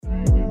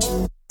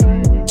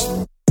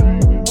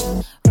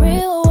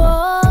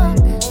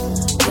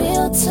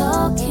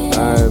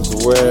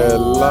We're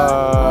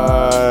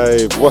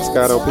live. What's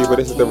going on, people?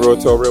 This is the Real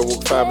Talk Real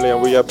Walk family,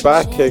 and we are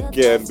back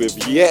again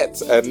with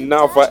yet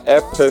another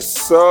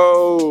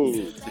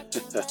episode.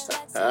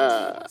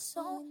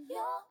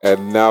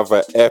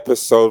 Another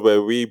episode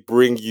where we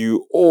bring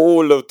you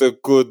all of the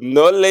good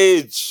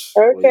knowledge.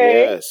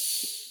 Okay. Oh,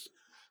 yes.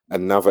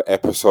 Another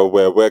episode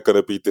where we're going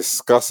to be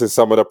discussing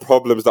some of the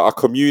problems that our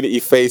community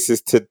faces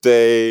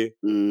today.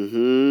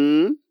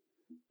 Mm-hmm.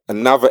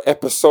 Another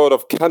episode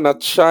of Can I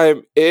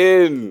Chime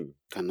In?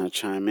 Can I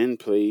chime in,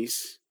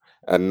 please?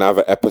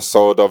 Another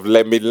episode of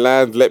Let Me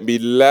Land, Let Me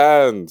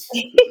Land.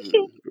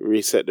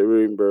 Reset the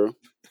room, bro.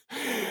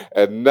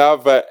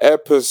 Another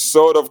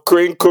episode of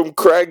Crinkum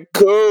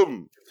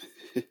Crankum.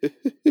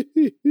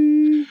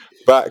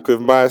 Back with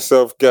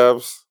myself,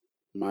 Gabs.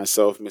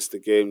 Myself, Mr.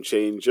 Game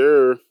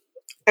Changer.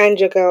 And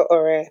your girl,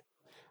 Ore.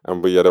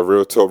 And we are the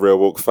Real Talk Real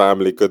Walk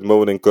family. Good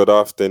morning, good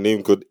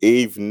afternoon, good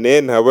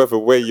evening. However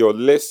way you're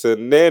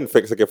listening.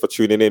 Thanks again for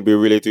tuning in. We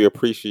really do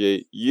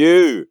appreciate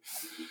you.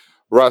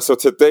 Right, so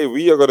today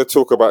we are going to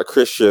talk about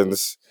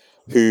Christians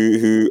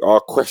who are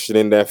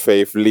questioning their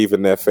faith,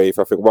 leaving their faith.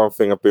 I think one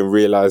thing I've been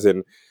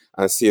realizing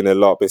and seeing a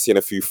lot, been seeing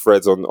a few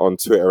threads on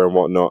Twitter and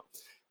whatnot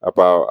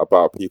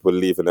about people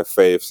leaving their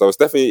faith. So it's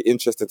definitely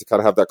interesting to kind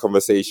of have that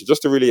conversation,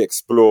 just to really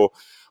explore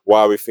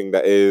why we think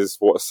that is,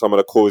 what some of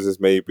the causes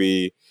may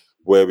be,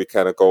 where we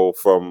kind of go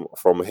from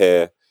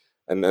here,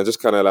 and just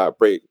kind of like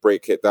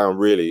break it down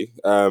really.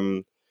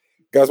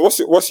 Guys,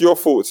 what's your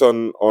thoughts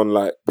on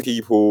like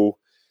people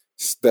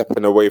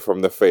stepping away from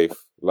the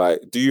faith?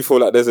 Like, do you feel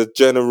like there's a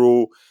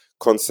general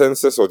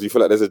consensus, or do you feel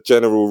like there's a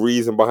general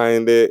reason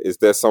behind it? Is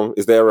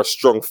there a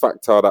strong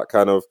factor that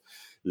kind of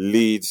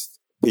leads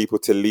people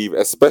to leave,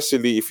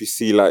 especially if you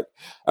see like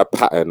a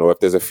pattern, or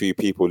if there's a few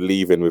people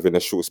leaving within a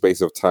short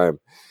space of time?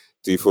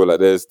 Do you feel like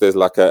there's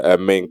like a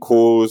main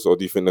cause, or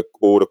do you think that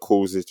all the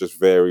causes just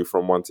vary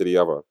from one to the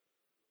other?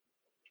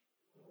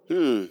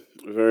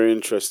 Very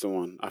interesting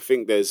one. I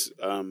think there's,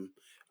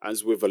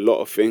 as with a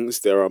lot of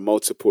things, there are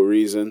multiple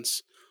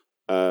reasons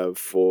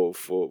for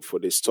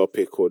this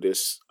topic, or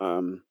this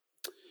theme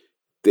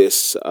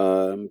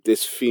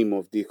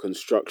of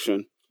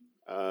deconstruction.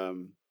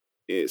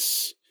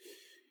 It's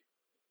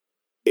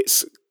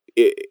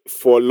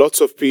for a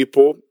lot of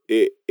people,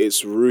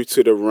 it's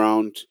rooted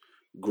around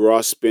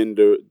grasping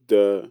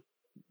the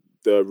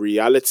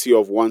reality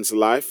of one's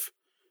life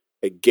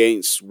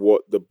against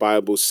what the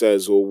Bible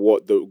says, or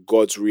what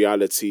God's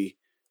reality,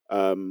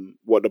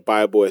 what the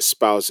Bible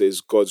espouses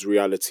God's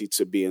reality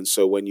to be. And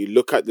so when you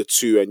look at the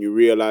two and you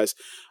realize,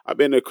 I've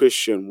been a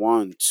Christian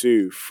 1,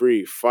 2,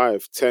 3,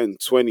 5, 10,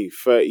 20,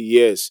 30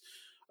 years,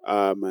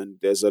 and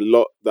there's a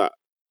lot that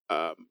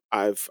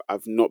I've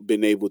not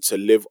been able to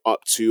live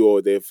up to,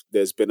 or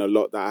there's been a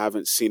lot that I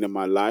haven't seen in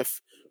my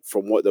life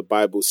from what the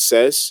Bible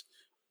says.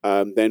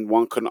 Then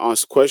one can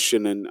ask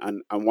question,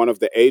 and one of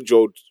the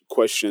age-old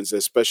questions,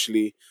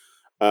 especially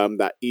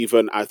that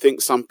even I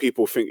think some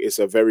people think it's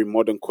a very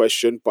modern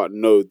question, but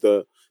no,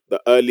 the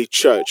early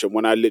church, and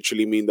when I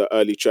literally mean the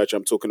early church,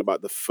 I'm talking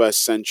about the 1st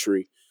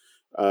century,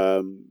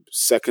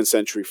 2nd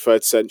century,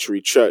 3rd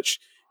century church.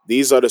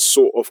 These are the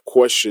sort of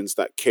questions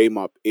that came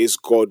up. Is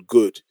God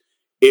good?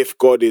 If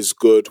God is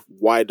good,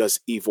 why does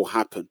evil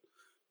happen?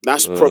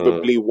 That's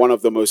probably one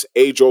of the most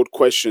age-old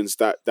questions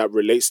that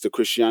relates to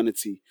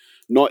Christianity.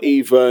 Not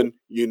even,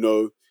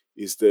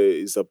 is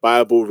the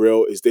Bible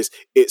real? Is this?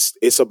 It's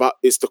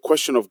the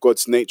question of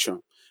God's nature,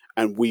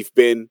 and we've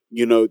been,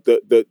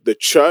 the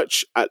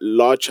church at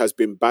large has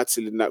been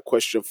battling that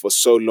question for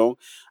so long,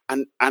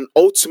 and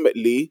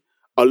ultimately,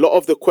 a lot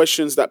of the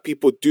questions that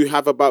people do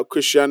have about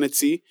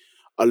Christianity,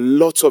 a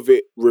lot of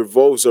it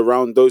revolves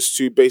around those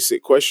two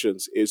basic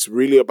questions. It's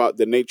really about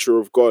the nature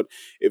of God.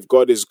 If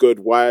God is good,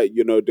 why,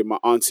 did my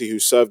auntie who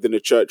served in the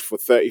church for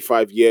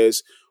 35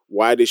 years,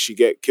 why did she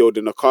get killed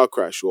in a car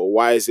crash? Or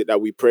why is it that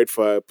we prayed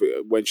for her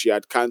when she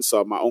had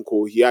cancer? My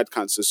uncle, he had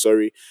cancer,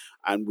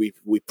 and we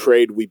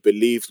prayed, we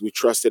believed, we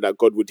trusted that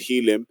God would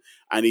heal him,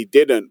 and he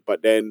didn't.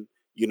 But then,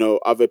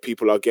 other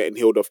people are getting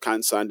healed of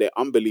cancer and they're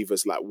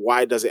unbelievers. Like,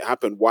 why does it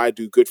happen? Why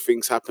do bad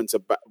things happen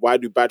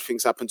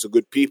to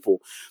good people?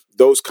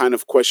 Those kind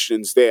of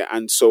questions there.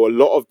 And so a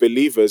lot of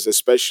believers,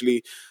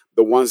 especially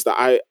the ones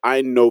that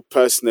I know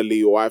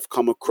personally, or I've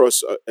come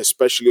across,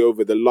 especially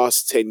over the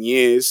last 10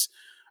 years,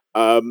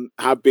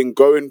 have been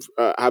going,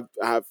 have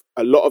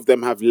a lot of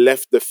them have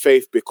left the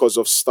faith because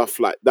of stuff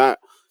like that.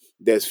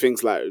 There's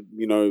things like,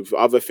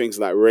 other things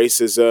like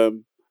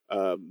racism,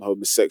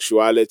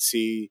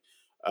 homosexuality,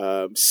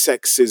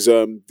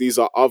 sexism. These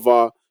are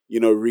other,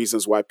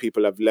 reasons why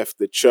people have left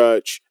the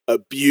church.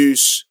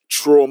 Abuse,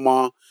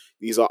 trauma.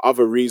 These are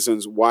other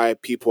reasons why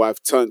people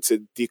have turned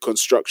to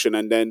deconstruction,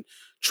 and then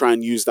try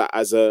and use that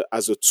as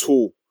a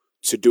tool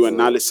to do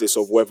analysis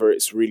of whether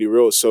it's really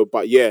real. So,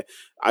 but yeah,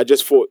 I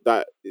just thought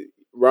that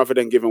rather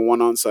than giving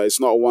one answer, it's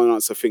not a one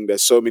answer thing.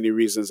 There's so many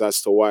reasons as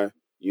to why.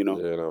 Yeah, no,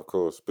 of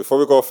course. Before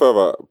we go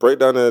further, break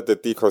down the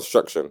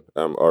deconstruction.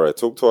 All right,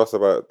 talk to us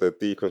about the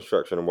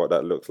deconstruction and what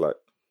that looks like.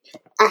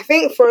 I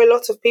think for a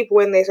lot of people,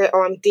 when they say,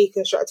 "Oh, I'm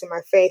deconstructing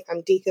my faith,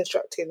 I'm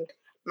deconstructing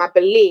my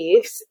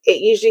beliefs,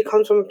 it usually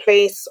comes from a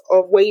place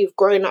of where you've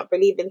grown up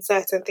believing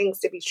certain things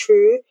to be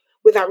true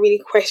without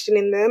really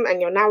questioning them.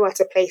 And you're now at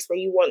a place where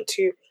you want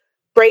to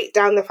break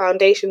down the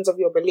foundations of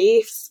your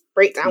beliefs,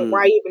 break down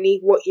why you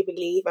believe what you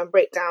believe, and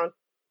break down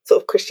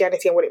sort of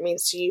Christianity and what it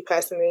means to you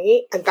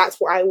personally. And that's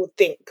what I would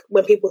think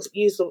when people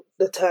use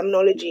the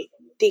terminology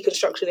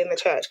deconstruction in the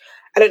church.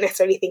 I don't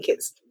necessarily think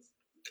it's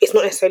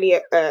not necessarily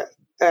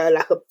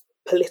like a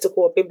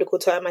political or biblical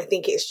term. I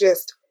think it's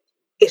just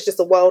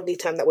a worldly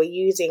term that we're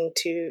using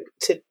to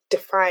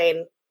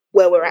define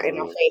where we're at in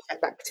our faith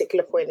at that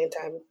particular point in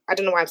time. I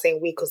don't know why I'm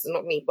saying we, because it's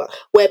not me, but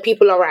where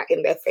people are at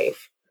in their faith.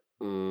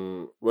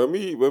 When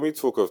we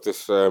talk of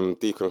this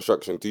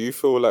deconstruction, do you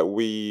feel like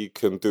we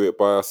can do it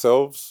by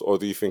ourselves, or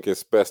do you think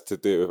it's best to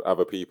do it with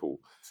other people?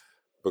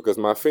 Because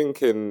my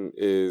thinking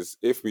is,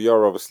 if we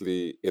are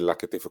obviously in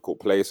like a difficult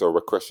place, or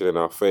we're questioning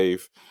our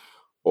faith,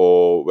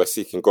 or we're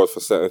seeking God for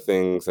certain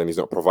things and he's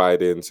not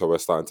providing, so we're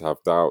starting to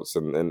have doubts,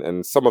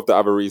 and some of the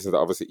other reasons that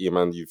obviously,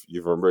 Iman,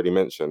 you've already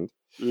mentioned,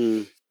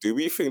 do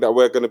we think that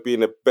we're going to be in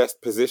the best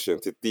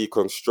position to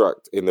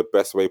deconstruct in the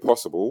best way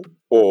possible,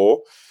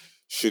 or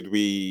should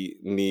we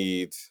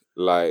need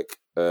like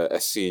a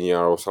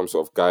senior or some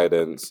sort of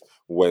guidance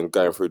when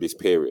going through this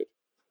period?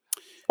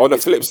 On the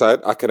flip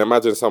side, I can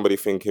imagine somebody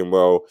thinking,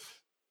 well,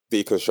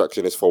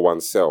 deconstruction is for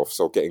oneself,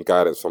 so getting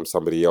guidance from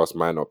somebody else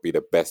might not be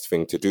the best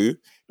thing to do,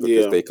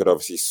 because they could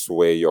obviously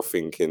sway your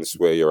thinking,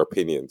 sway your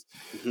opinions.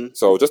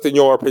 So just in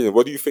your opinion,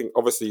 what do you think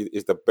obviously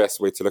is the best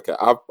way to look at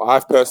it?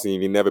 I've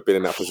personally never been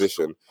in that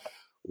position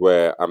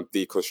where I'm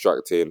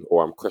deconstructing,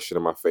 or I'm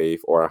questioning my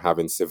faith, or I'm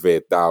having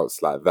severe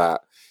doubts like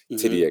that,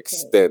 to the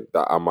extent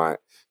that I might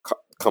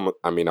come.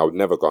 I mean, I would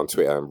never go on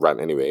Twitter and rant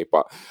anyway,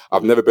 but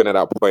I've never been at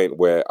that point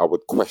where I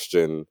would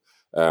question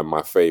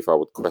my faith. I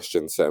would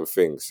question certain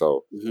things.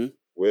 So,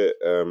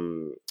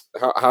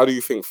 how do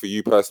you think, for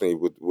you personally,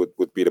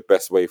 would be the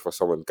best way for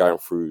someone going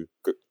through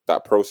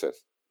that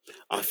process?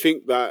 I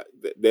think that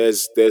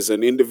there's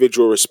an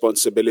individual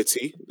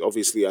responsibility,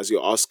 obviously, as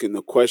you're asking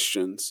the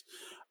questions.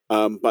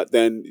 But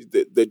then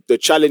the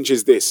challenge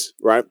is this,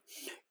 right?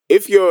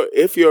 If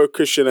you're a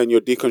Christian and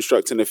you're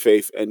deconstructing the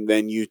faith, and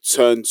then you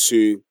turn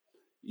to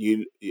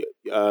the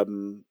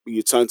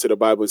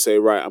Bible and say,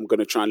 right, I'm going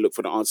to try and look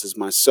for the answers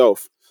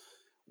myself.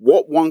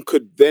 What one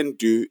could then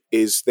do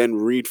is then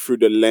read through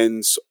the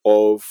lens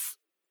of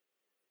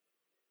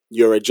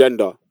your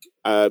agenda.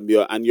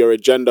 Your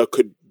agenda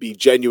could be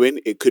genuine.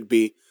 It could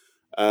be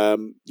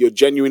you're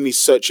genuinely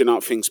searching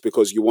out things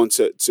because you want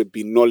to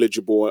be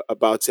knowledgeable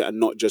about it and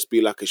not just be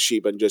like a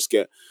sheep and just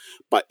get.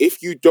 But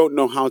if you don't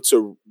know how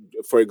to,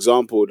 for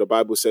example, the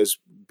Bible says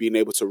being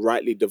able to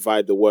rightly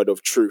divide the word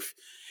of truth.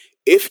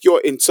 If your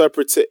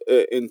interpretation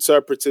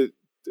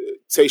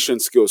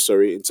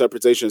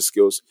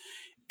skills,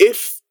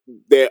 if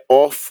they're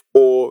off,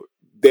 or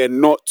they're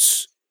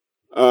not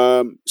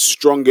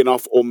strong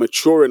enough or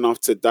mature enough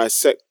to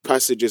dissect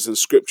passages and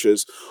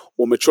scriptures,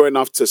 or mature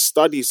enough to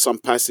study some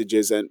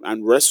passages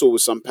and wrestle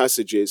with some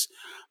passages,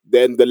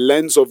 then the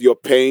lens of your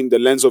pain, the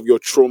lens of your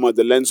trauma,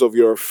 the lens of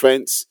your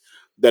offense,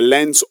 the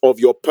lens of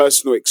your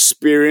personal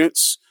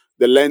experience,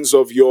 the lens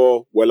of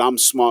your, well, I'm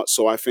smart,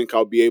 so I think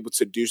I'll be able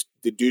to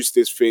deduce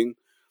this thing,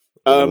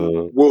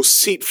 will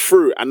seep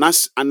through, and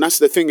that's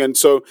the thing. And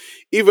so,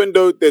 even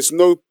though there's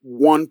no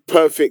one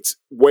perfect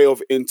way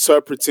of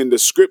interpreting the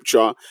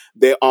scripture,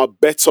 there are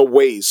better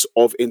ways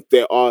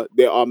there are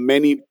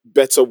many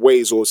better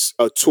ways or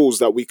tools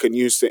that we can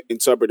use to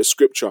interpret the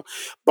scripture.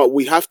 But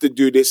we have to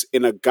do this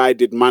in a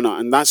guided manner,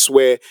 and that's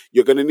where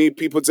you're going to need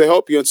people to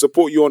help you and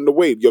support you on the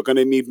way. You're going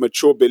to need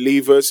mature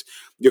believers.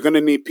 You're going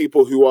to need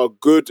people who are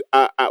good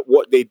at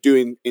what they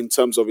do in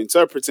terms of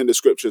interpreting the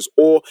scriptures,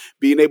 or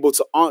being able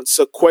to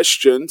answer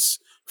questions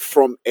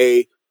from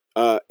a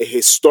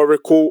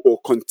historical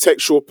or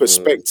contextual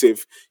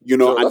perspective,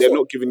 So and they're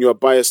not giving you a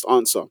biased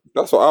answer.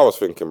 That's what I was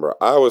thinking, bro.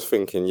 I was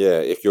thinking,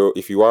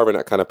 if you are in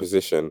that kind of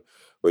position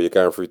where you're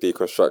going through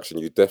deconstruction,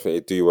 you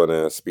definitely do want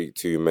to speak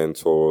to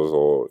mentors,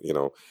 or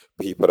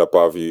people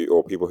above you,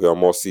 or people who are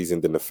more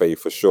seasoned in the faith,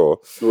 for sure.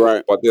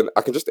 Right. But then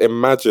I can just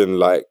imagine,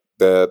 like,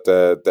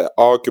 the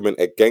argument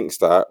against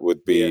that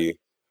would be,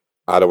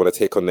 I don't want to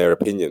take on their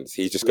opinions.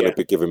 He's just going to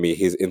be giving me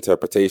his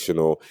interpretation,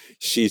 or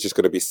she's just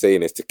going to be saying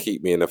this to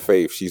keep me in the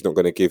faith. She's not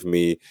going to give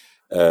me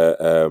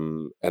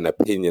an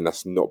opinion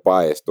that's not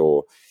biased,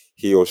 or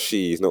he or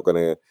she is not going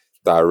to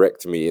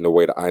direct me in a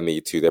way that I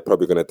need to. They're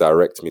probably going to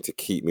direct me to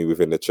keep me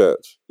within the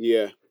church.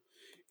 Yeah.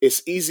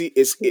 It's easy.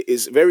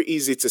 It's very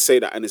easy to say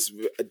that, and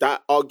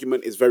that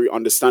argument is very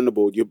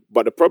understandable.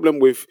 But the problem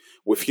with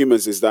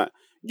humans is that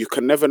you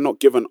can never not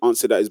give an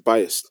answer that is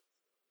biased.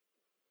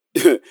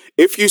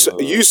 If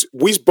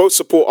we both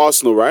support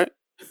Arsenal, right?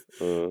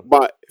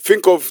 But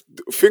think of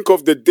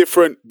the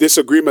different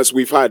disagreements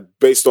we've had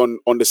based on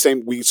the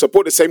same. We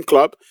support the same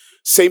club,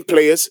 same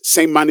players,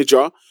 same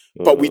manager,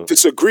 but we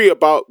disagree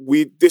about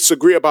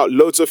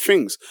loads of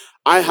things.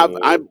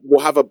 I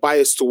will have a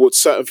bias towards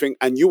certain thing,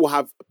 and you will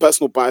have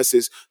personal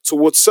biases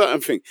towards certain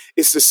thing.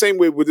 It's the same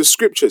way with the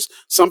scriptures.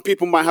 Some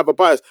people might have a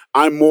bias.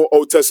 I'm more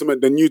Old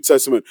Testament than New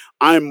Testament.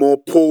 I'm more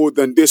Paul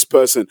than this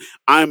person.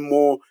 I'm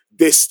more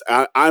this.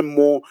 I'm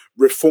more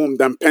Reformed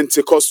than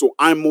Pentecostal.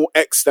 I'm more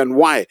X than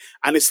Y.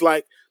 And it's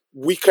like,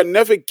 we can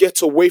never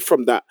get away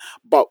from that.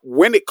 But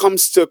when it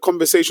comes to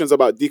conversations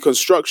about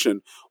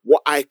deconstruction,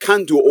 what I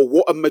can do, or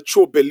what a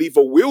mature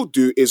believer will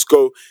do, is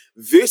go,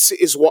 this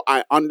is what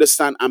I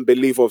understand and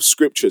believe of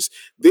scriptures.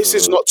 This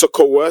is not to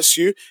coerce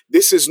you.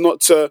 This is not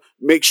to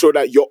make sure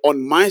that you're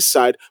on my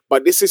side,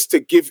 but this is to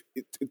give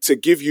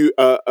you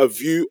a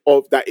view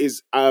of that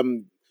is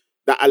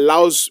that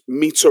allows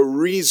me to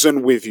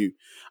reason with you.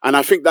 And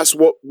I think that's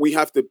what we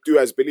have to do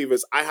as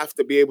believers. I have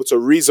to be able to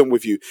reason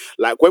with you.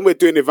 Like when we're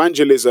doing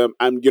evangelism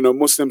and,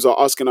 Muslims are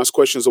asking us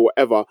questions or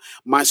whatever,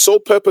 my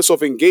sole purpose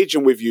of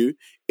engaging with you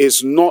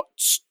is not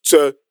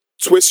to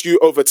twist you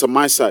over to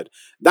my side.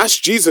 That's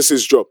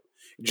Jesus's job.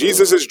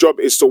 Jesus's job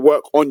is to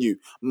work on you.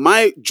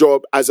 My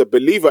job as a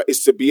believer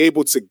is to be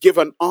able to give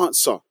an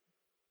answer.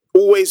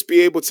 Always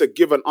be able to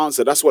give an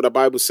answer. That's what the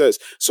Bible says.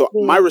 So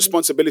my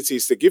responsibility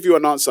is to give you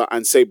an answer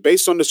and say,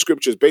 based on the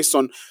scriptures, based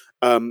on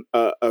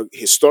a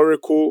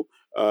historical,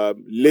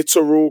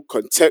 literal,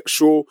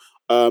 contextual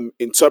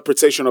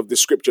interpretation of the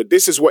scripture.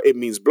 This is what it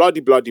means. Blah,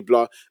 de, blah, de,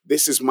 blah.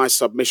 This is my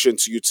submission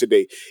to you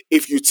today.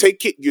 If you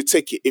take it, you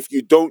take it. If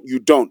you don't, you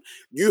don't.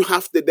 You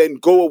have to then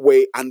go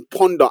away and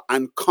ponder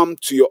and come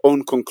to your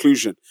own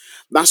conclusion.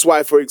 That's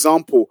why, for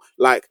example,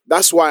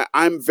 that's why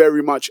I'm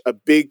very much a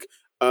big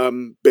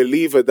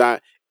believer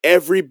that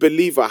every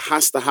believer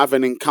has to have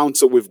an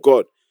encounter with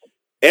God.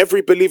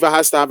 Every believer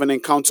has to have an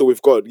encounter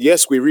with God.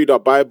 Yes, we read our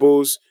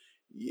Bibles.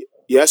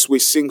 Yes, we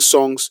sing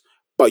songs,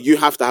 but you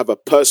have to have a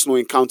personal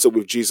encounter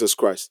with Jesus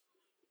Christ.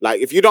 Like,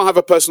 if you don't have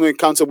a personal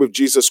encounter with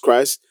Jesus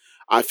Christ,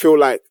 I feel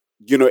like,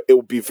 it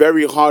will be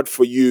very hard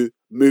for you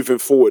moving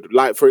forward.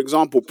 Like, for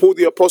example, Paul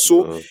the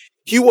Apostle,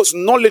 he was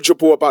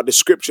knowledgeable about the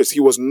scriptures. He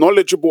was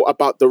knowledgeable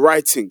about the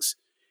writings.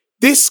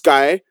 This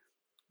guy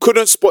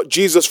couldn't spot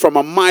Jesus from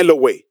a mile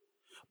away.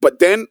 But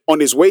then on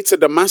his way to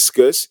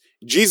Damascus,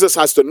 Jesus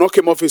has to knock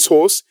him off his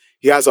horse.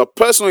 He has a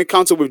personal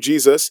encounter with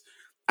Jesus.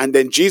 And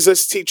then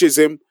Jesus teaches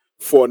him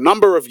for a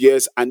number of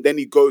years. And then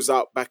he goes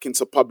out back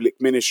into public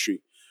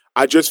ministry.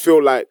 I just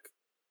feel like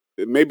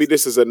maybe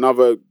this is this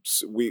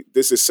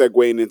is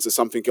segueing into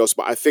something else.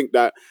 But I think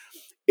that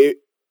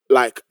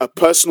like a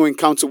personal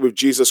encounter with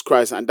Jesus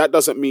Christ. And that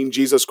doesn't mean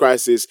Jesus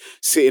Christ is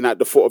sitting at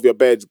the foot of your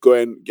bed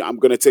going, I'm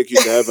going to take you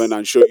to heaven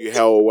and show you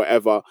hell or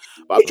whatever.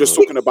 But I'm just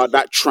talking about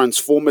that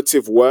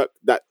transformative work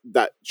that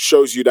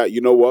shows you that,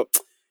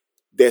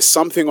 there's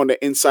something on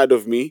the inside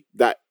of me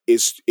that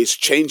is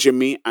changing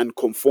me and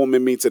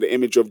conforming me to the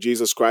image of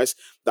Jesus Christ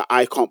that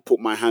I can't put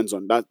my hands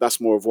on.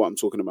 That's more of what I'm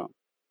talking about.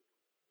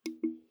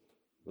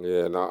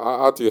 Yeah, no,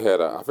 I do hear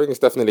that. I think it's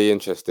definitely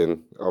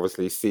interesting,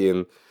 obviously,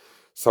 seeing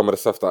some of the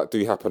stuff that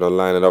do happen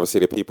online, and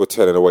obviously the people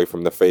turning away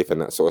from the faith and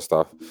that sort of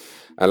stuff.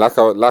 And like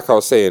I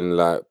was saying,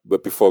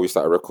 but before we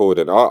started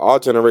recording, our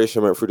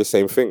generation went through the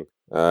same thing.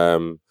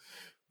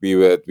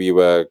 We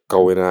were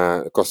going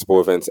at gospel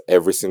events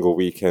every single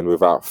weekend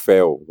without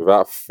fail.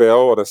 Without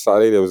fail, on a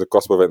Saturday there was a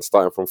gospel event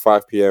starting from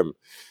 5 p.m.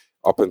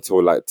 up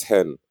until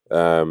 10.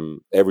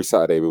 Every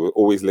Saturday we were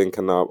always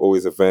linking up,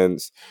 always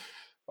events.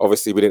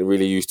 Obviously, we didn't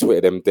really use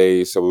Twitter them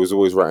days, so we was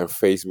always writing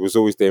we was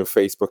always doing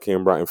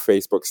Facebooking, writing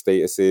Facebook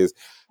statuses,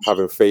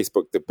 having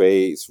Facebook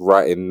debates,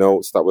 writing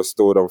notes that were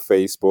stored on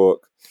Facebook.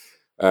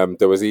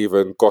 There was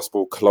even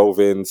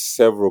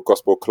several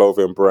gospel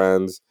clothing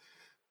brands.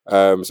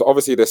 So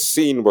obviously, the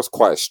scene was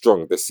quite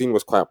strong. The scene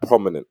was quite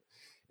prominent.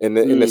 In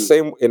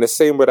the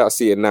same way that I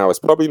see it now, it's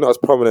probably not as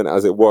prominent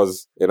as it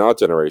was in our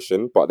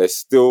generation, but there's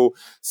still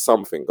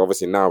something.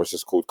 Obviously, now it's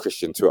just called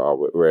Christian Twitter,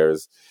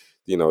 whereas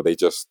they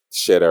just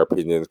share their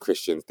opinions,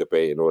 Christians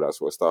debate and all that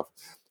sort of stuff.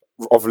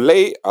 Of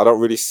late, I don't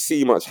really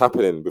see much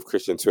happening with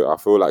Christian Twitter. I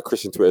feel like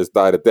Christian Twitter has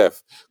died a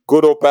death.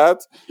 Good or bad,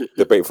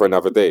 debate for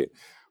another day.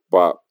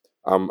 But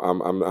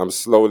I'm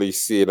slowly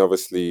seeing,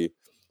 obviously,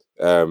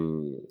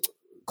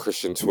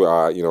 Christian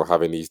Twitter,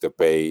 having these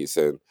debates,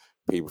 and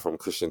people from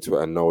Christian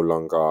Twitter no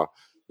longer,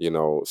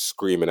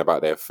 screaming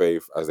about their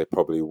faith as they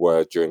probably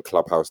were during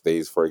Clubhouse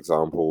days, for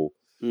example.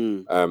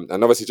 And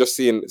obviously, just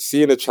seeing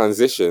the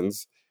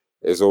transitions.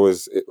 It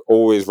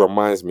always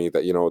reminds me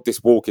that,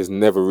 this walk is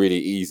never really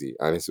easy.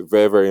 And it's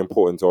very, very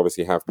important to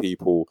obviously have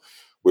people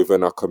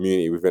within our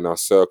community, within our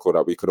circle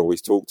that we can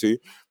always talk to.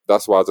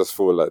 That's why I just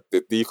feel like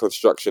the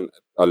deconstruction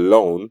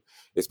alone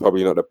is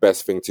probably not the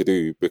best thing to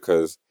do,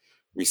 because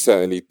we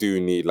certainly do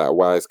need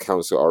wise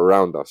counsel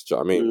around us. Do you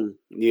know what I mean?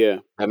 Yeah.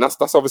 And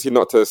that's obviously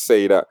not to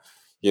say that,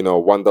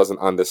 one doesn't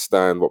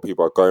understand what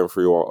people are going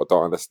through or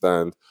don't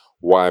understand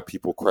why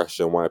people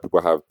question, why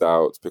people have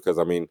doubts, because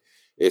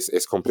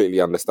it's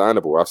completely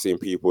understandable. I've seen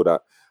people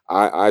that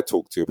I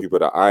talk to, people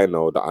that I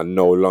know that are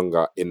no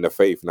longer in the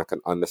faith, and I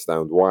can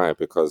understand why,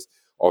 because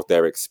of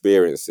their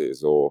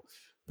experiences or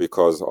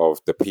because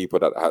of the people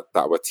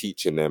that were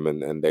teaching them,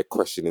 and they're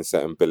questioning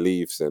certain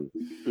beliefs, and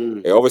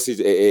Mm. it obviously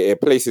it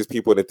places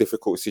people in a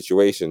difficult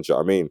situation. Do you know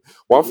what I mean?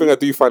 One thing I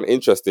do find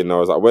interesting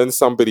though is that when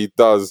somebody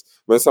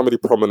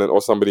prominent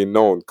or somebody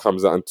known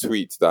comes out and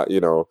tweets that,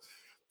 you know,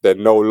 they're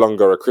no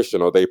longer a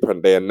Christian, or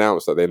they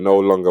announce that they're no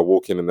longer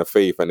walking in the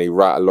faith, and they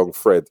write a long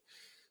thread,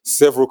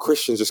 several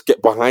Christians just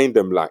get behind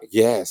them like,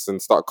 yes,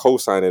 and start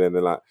co-signing, and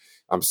they're like,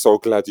 I'm so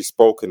glad you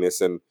spoke in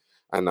this, and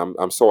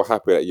I'm so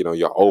happy that, you know,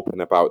 you're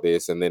open about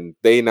this. And then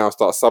they now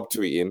start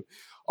subtweeting,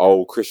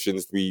 oh,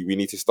 Christians, we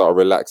need to start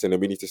relaxing, and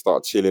we need to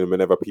start chilling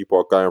whenever people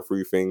are going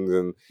through things,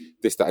 and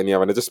this, that, and the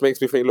other. And it just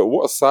makes me think, look,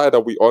 what side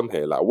are we on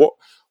here? Like,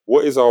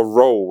 what is our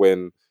role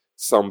when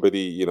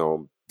somebody, you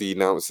know,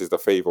 denounces the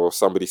faith, or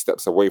somebody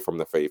steps away from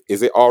the faith?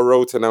 Is it our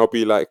role to now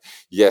be like,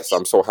 yes,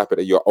 I'm so happy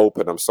that you're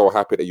open, I'm so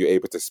happy that you're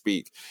able to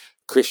speak?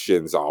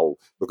 Christians, oh,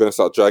 we're going to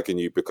start dragging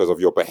you because of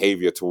your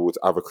behavior towards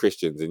other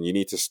Christians, and you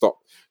need to stop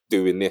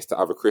doing this to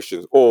other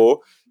Christians? Or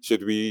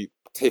should we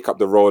take up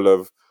the role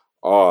of,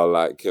 oh,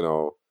 like, you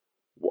know,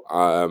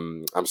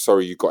 I'm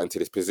sorry you got into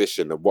this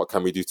position, and what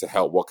can we do to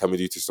help? What can we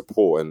do to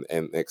support,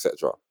 and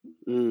etc.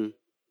 Mm.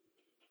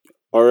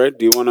 All right,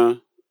 do you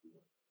wanna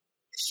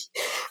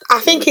I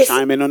think it's,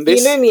 chime in on you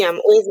this? know me, I'm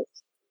always,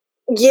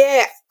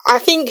 yeah. I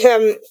think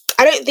I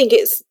don't think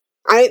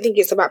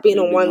it's about being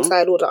on Maybe one not.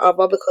 side or the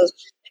other, because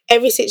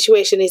every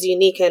situation is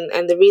unique,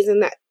 and the reason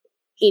that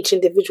each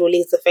individual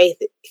leaves the faith,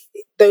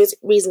 those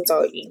reasons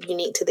are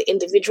unique to the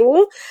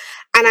individual.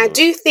 And I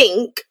do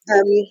think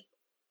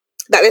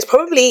that there's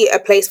probably a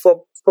place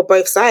for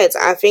both sides.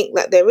 I think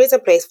that there is a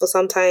place for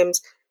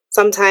sometimes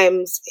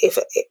if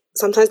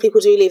sometimes people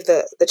do leave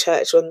the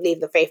church or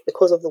leave the faith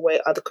because of the way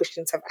other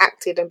Christians have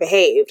acted and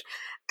behaved.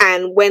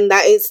 And when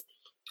that is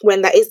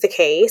the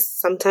case,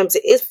 sometimes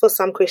it is for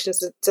some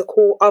Christians to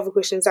call other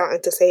Christians out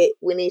and to say,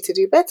 we need to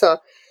do better.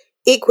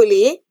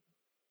 Equally,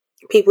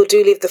 people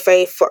do leave the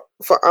faith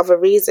for other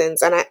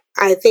reasons. And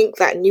I think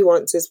that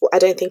nuance is, I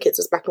don't think it's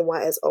as black and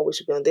white as, oh, we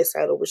should be on this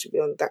side or we should be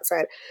on that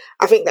side.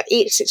 I think that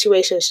each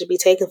situation should be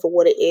taken for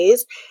what it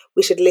is.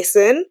 We should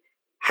listen,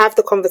 have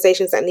the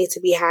conversations that need to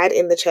be had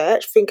in the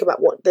church, think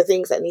about what the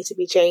things that need to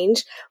be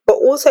changed, but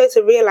also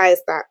to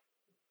realize that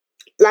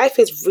life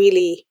is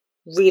really,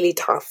 really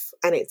tough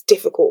and it's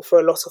difficult for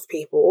a lot of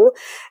people.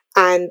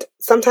 And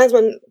sometimes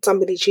when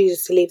somebody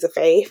chooses to leave the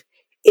faith,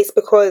 it's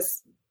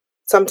because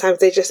sometimes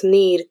they just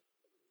need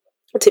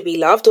to be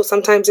loved, or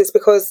sometimes it's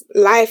because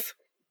life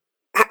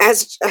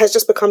has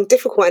just become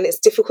difficult, and it's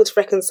difficult to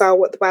reconcile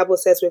what the Bible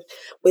says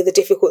with a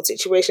difficult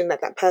situation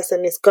that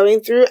person is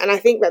going through. And I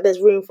think that there's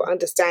room for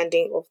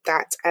understanding of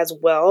that as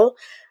well.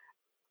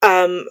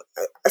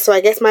 So I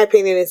guess my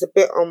opinion is a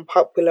bit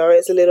unpopular.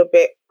 It's a little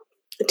bit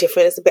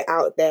different. It's a bit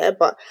out there,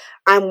 but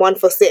I'm one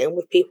for sitting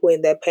with people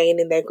in their pain,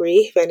 in their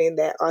grief, and in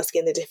their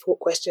asking the difficult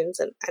questions,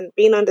 and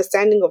being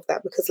understanding of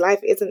that, because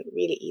life isn't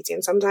really easy.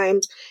 And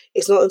sometimes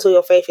it's not until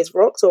your faith is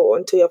rocked or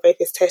until your faith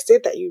is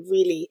tested that you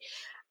really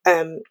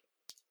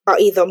are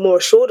either more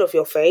assured of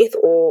your faith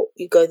or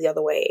you go the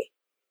other way.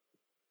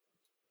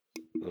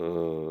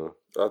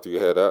 I do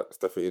hear that. It's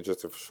definitely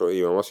interesting for sure.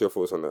 Ian, what's your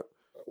thoughts on that?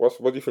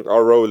 What do you think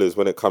our role is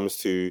when it comes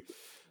to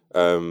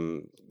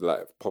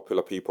like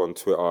popular people on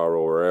Twitter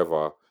or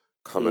wherever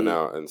coming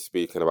out and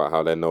speaking about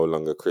how they're no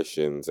longer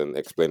Christians and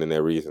explaining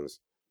their reasons?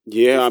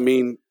 Yeah, I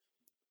mean,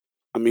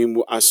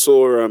 I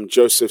saw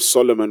Joseph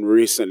Solomon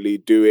recently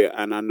do it,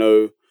 and I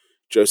know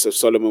Joseph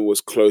Solomon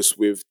was close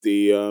with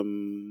the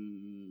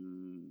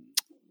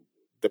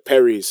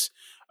Perrys,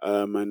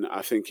 and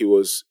I think he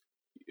was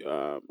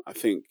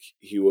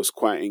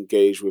quite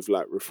engaged with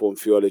like Reformed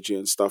theology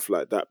and stuff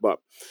like that. But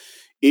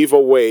either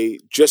way,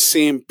 just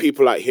seeing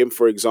people like him,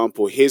 for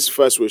example, his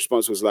first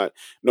response was like,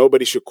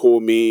 nobody should call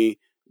me,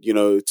 you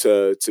know,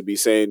 to be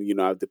saying, you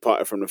know, I've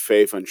departed from the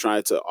faith, and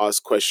try to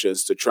ask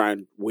questions to try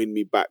and win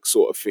me back,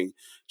 sort of thing.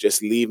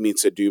 Just leave me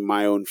to do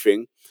my own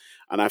thing.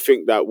 And I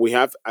think that we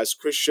have, as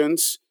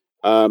Christians,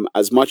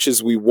 as much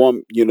as we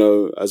want, you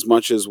know, as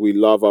much as we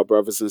love our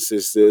brothers and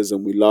sisters,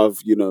 and we love,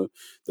 you know,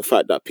 the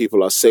fact that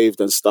people are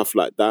saved and stuff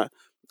like that,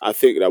 I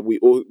think that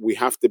we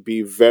have to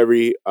be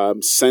very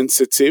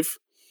sensitive,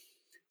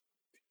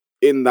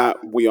 in that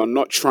we are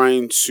not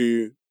trying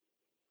to,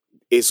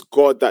 it's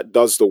God that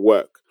does the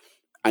work.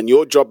 And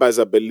your job as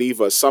a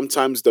believer,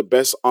 sometimes the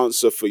best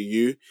answer for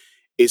you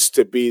is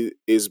to be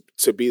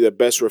the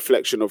best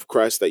reflection of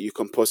Christ that you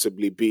can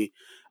possibly be,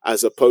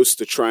 as opposed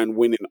to try and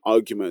win in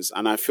arguments.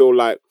 And I feel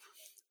like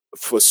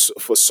for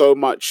so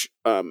much,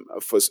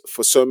 for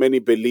so many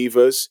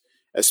believers,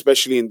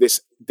 especially in this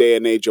day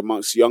and age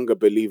amongst younger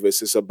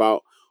believers, it's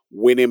about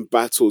winning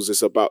battles.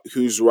 It's about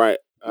who's right.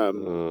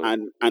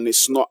 And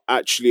it's not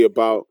actually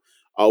about,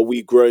 are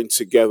we growing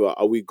together?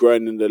 Are we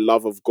growing in the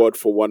love of God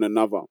for one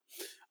another?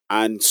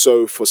 And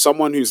so for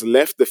someone who's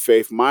left the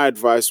faith, my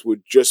advice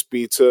would just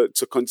be to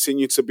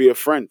continue to be a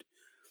friend.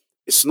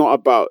 It's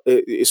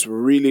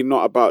really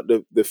not about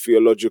the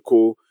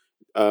theological,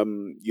 as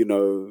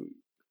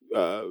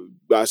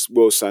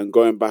Will saying,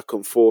 going back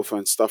and forth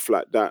and stuff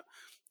like that.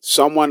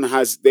 someone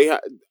has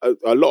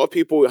a lot of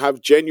people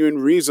have genuine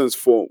reasons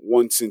for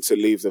wanting to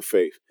leave the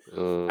faith.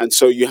 And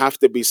so you have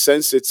to be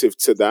sensitive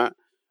to that.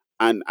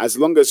 And as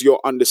long as you're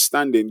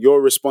understanding,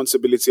 your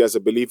responsibility as a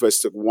believer is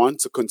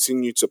to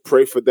continue to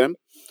pray for them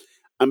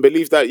and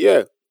believe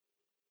that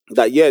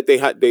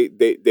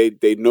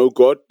they know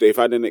God, they've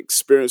had an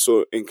experience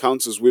or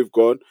encounters with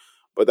God,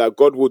 but that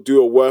God will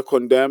do a work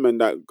on them, and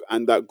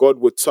that God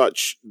would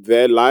touch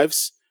their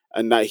lives,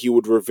 and that he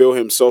would reveal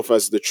himself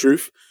as the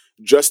truth,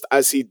 just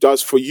as he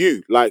does for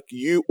you. Like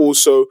you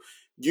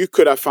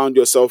could have found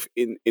yourself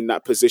in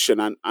that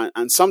position.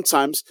 And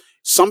sometimes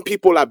some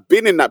people have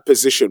been in that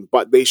position,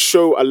 but they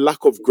show a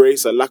lack of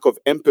grace, a lack of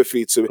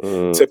empathy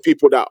to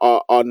people that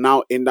are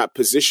now in that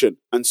position.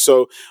 And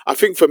so I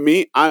think for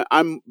me,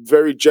 I'm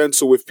very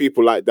gentle with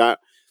people like that.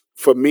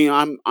 For me,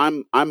 I'm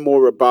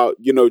more about,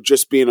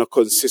 just being a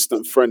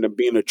consistent friend and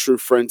being a true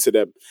friend to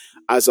them,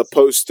 as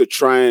opposed to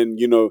try and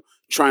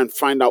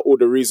find out all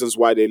the reasons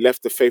why they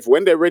left the faith.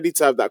 When they're ready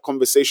to have that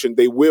conversation,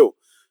 they will.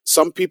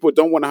 Some people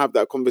don't want to have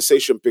that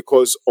conversation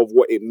because of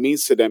what it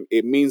means to them.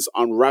 It means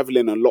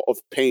unraveling a lot of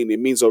pain. It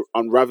means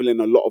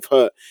unraveling a lot of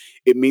hurt.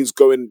 It means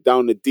going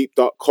down a deep,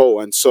 dark hole.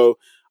 And so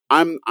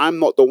I'm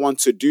not the one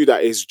to do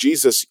that. It's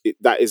Jesus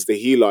that is the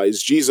healer.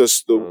 It's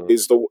Jesus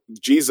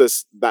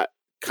Jesus that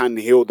can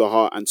heal the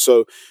heart. And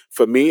so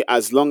for me,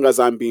 as long as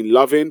I'm being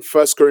loving,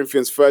 1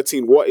 Corinthians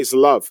 13, what is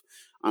love?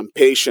 I'm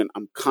patient,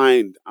 I'm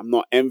kind, I'm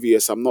not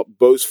envious, I'm not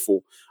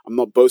boastful. I'm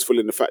not boastful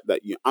in the fact that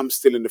I'm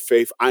still in the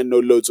faith. I know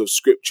loads of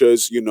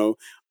scriptures,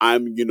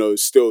 I'm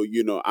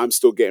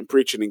still getting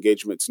preaching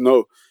engagements.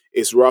 No,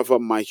 it's rather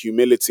my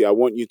humility. I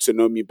want you to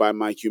know me by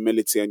my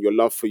humility and your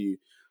love for you.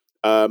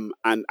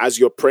 And as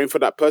you're praying for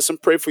that person,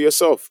 pray for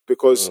yourself,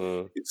 because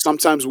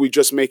sometimes we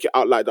just make it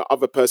out like the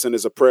other person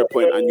is a prayer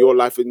point and your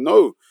life is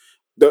no.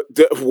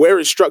 We're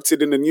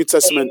instructed in the New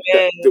Testament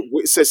that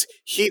it says,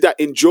 he that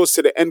endures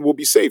to the end will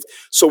be saved.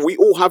 So we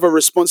all have a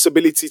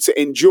responsibility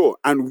to endure,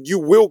 and you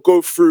will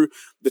go through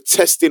the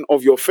testing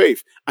of your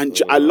faith.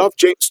 And I love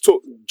the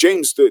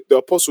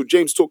Apostle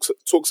James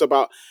talks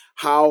about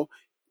how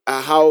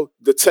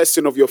the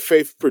testing of your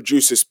faith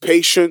produces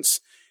patience,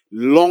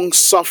 long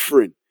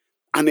suffering.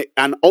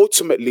 And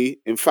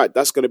ultimately, in fact,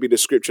 that's going to be the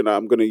scripture that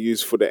I'm going to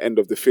use for the end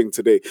of the thing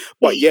today.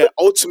 But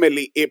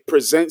ultimately, it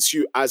presents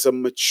you as a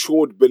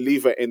matured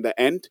believer in the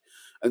end.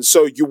 And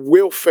so you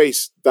will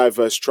face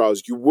diverse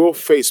trials. You will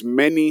face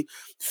many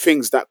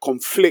things that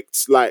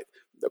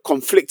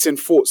conflicting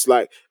thoughts,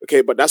 like,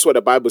 okay, but that's what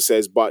the Bible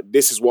says, but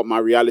this is what my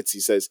reality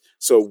says.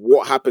 So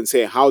what happens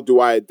here? How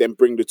do I then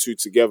bring the two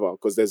together?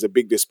 Because there's a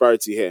big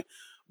disparity here.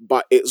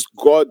 But it's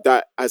God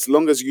that, as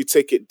long as you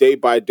take it day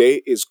by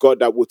day, it's God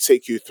that will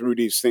take you through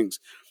these things.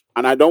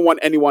 And I don't want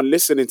anyone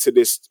listening to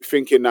this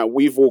thinking that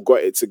we've all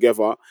got it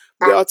together.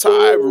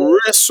 I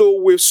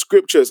wrestle with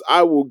scriptures.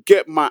 I will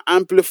get my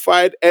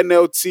amplified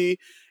NLT,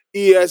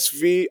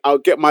 ESV. I'll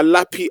get my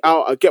Lappy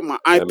out. I'll get my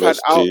iPad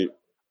out.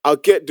 I'll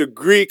get the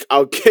Greek.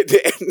 I'll get the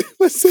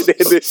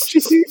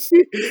NSG.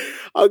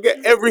 I'll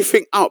get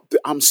everything out.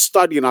 I'm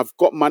studying.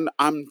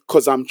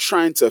 Because I'm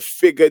trying to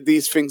figure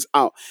these things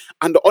out.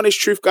 And the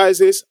honest truth,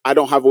 guys, is I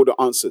don't have all the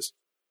answers.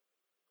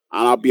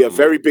 And I'll be a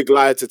very big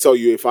liar to tell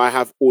you if I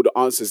have all the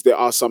answers. There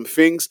are some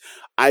things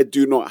I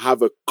do not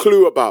have a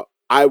clue about.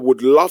 I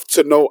would love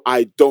to know.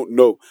 I don't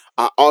know.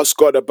 I ask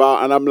God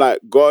about, and I'm like,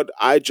 God,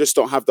 I just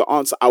don't have the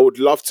answer. I would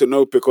love to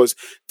know, because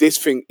this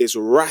thing is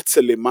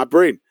rattling my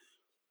brain.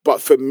 But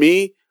for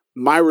me,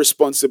 my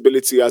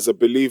responsibility as a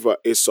believer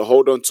is to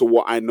hold on to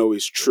what I know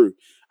is true.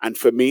 And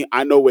for me,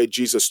 I know where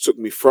Jesus took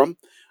me from.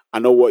 I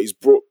know what he's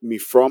brought me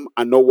from.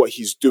 I know what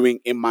he's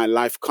doing in my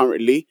life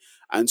currently.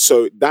 And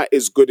so that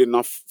is good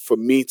enough for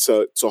me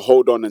to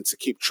hold on and to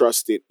keep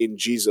trusting in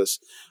Jesus.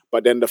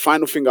 But then the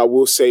final thing I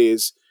will say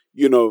is,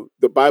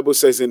 the Bible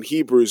says in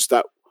Hebrews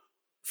that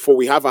for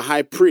we have a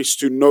high priest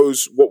who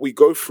knows what we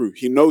go through.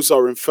 He knows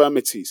our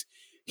infirmities.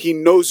 He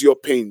knows your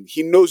pain.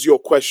 He knows your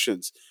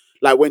questions.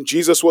 Like when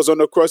Jesus was on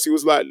the cross, he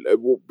was like,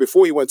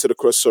 before he went to the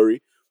cross,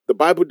 the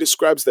Bible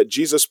describes that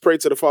Jesus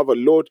prayed to the Father,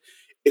 Lord,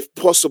 if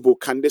possible,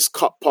 can this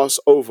cup pass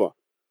over?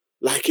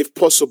 Like, if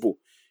possible.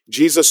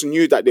 Jesus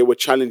knew that there were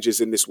challenges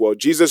in this world.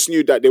 Jesus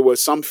knew that there were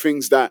some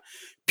things that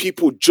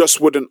people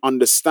just wouldn't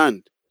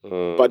understand.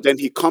 But then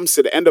he comes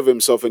to the end of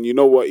himself, and you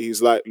know what?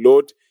 He's like,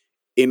 Lord,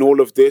 in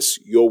all of this,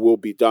 your will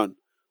be done.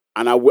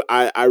 And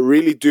I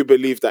really do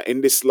believe that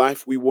in this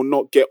life, we will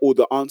not get all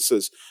the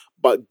answers.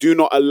 But do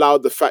not allow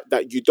the fact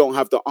that you don't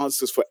have the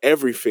answers for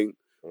everything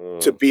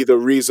to be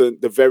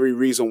the very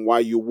reason why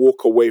you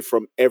walk away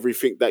from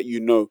everything that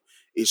you know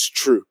is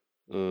true.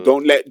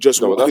 Don't let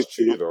just... No, that's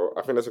true, though.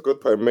 I think that's a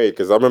good point made,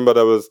 because I remember I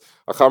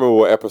can't remember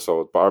what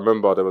episode, but I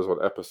remember there was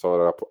one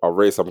episode and I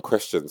raised some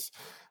questions.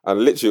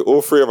 And literally,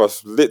 all three of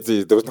us, there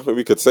was nothing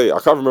we could say. I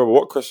can't remember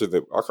what questions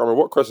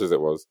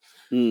it was.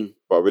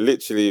 But we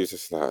literally was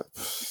just like,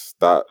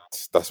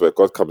 that's where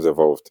God comes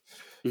involved.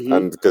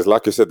 And because,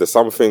 like you said, there's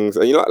some things,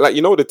 and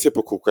the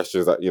typical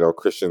questions that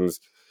Christians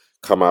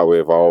come out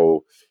with.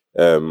 Oh,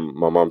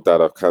 My mum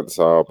died of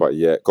cancer, but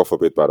yet, God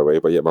forbid, by the way,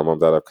 but yet my mum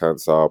died of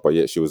cancer, but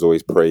yet she was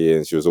always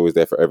praying. She was always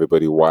there for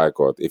everybody. Why,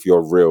 God? If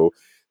you're real,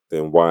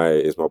 then why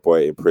is my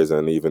boy in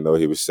prison, even though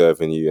he was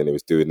serving you and he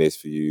was doing this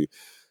for you?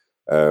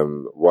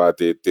 Why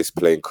did this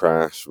plane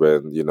crash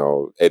when,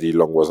 Eddie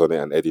Long was on it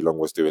and Eddie Long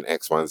was doing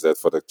X, Y, and Z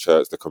for the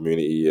church, the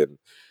community,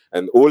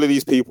 and all of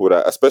these people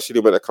that, especially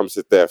when it comes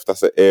to death,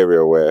 that's an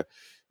area where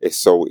it's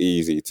so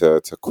easy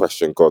to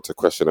question God, to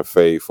question a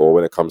faith, or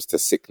when it comes to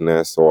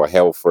sickness or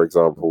health, for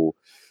example,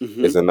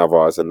 is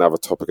another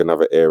topic,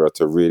 another area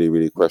to really,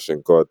 really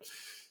question God.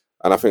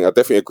 And I think I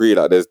definitely agree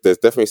that there's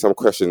definitely some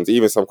questions,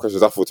 even some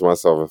questions I thought to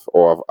myself,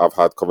 or I've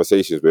had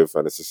conversations with,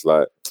 and it's just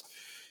like,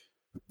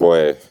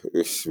 boy,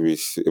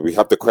 we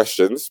have the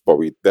questions, but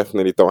we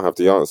definitely don't have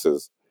the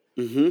answers.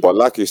 But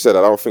like you said,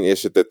 I don't think it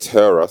should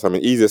deter us. I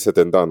mean, easier said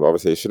than done, but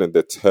obviously it shouldn't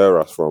deter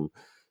us from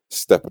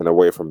stepping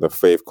away from the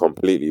faith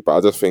completely. But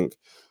I just think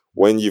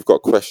when you've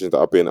got questions that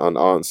are being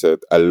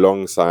unanswered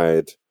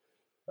alongside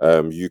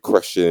you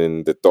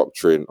questioning the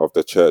doctrine of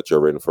the church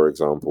you're in, for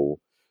example,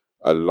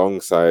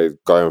 alongside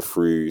going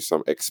through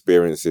some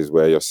experiences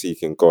where you're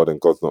seeking God and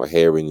God's not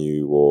hearing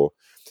you, or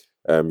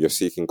you're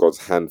seeking God's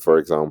hand, for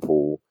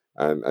example,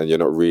 and you're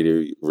not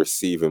really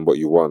receiving what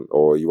you want,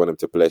 or you want him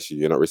to bless you,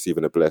 you're not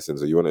receiving the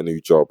blessings, or you want a new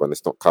job and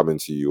it's not coming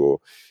to you, or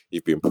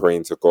you've been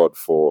praying to God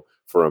for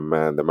a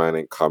man, the man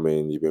ain't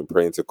coming, you've been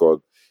praying to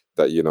God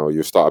that,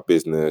 you start a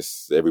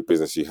business, every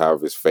business you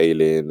have is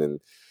failing,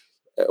 and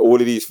all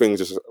of these things,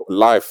 just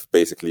life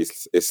basically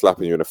is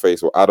slapping you in the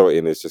face, or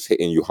adulting is just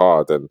hitting you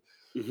hard, and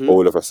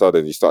all of a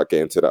sudden you start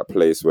getting to that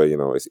place where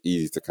it's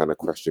easy to kind of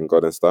question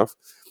God and stuff.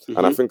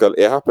 And I think it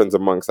happens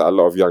amongst a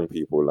lot of young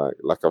people,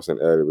 like I was saying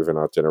earlier, within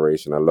our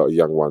generation, a lot of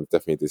young ones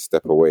definitely did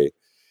step away.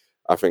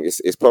 I think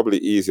it's probably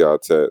easier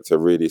to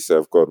really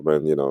serve God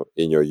when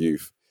in your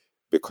youth,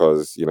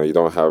 because you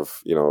don't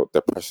have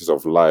the pressures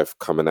of life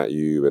coming at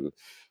you and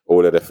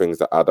all of the things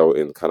that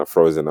adulting kind of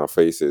throws in our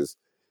faces.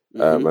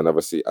 And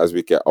obviously, as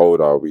we get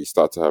older, we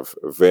start to have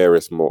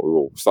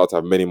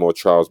many more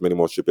trials, many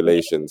more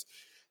tribulations.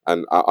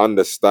 And I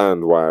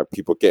understand why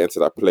people get into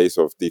that place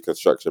of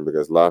deconstruction,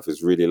 because life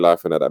is really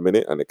life in at that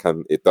minute, and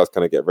it does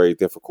kind of get very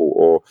difficult.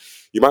 Or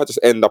you might just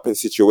end up in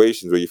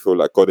situations where you feel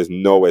like God is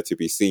nowhere to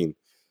be seen.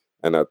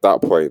 And at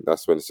that point,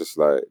 that's when it's just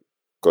like,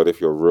 God, if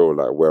you're real,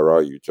 like, where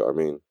are you? Do you know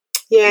what I mean?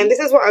 Yeah, and this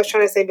is what I was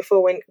trying to say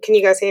before. Can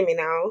you guys hear me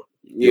now?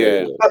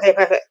 Yeah. Okay,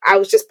 perfect. I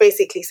was just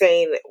basically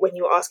saying, when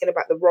you were asking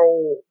about the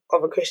role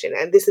of a Christian,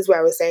 and this is where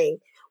I was saying,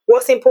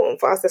 what's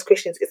important for us as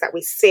Christians is that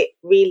we sit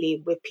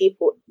really with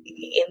people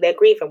in their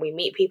grief, and we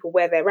meet people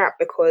where they're at,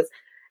 because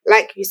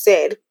like you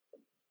said,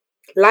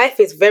 life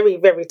is very,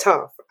 very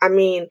tough. I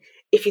mean,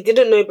 if you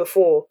didn't know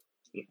before,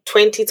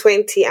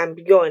 2020 and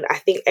beyond, I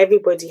think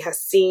everybody has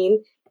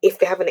seen, if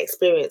they haven't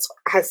experienced,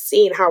 has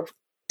seen how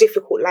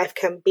difficult life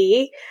can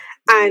be.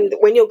 And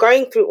when you're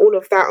going through all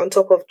of that, on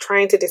top of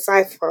trying to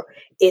decipher,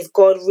 is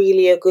God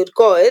really a good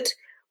God,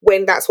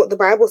 when that's what the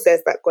Bible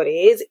says that God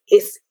is,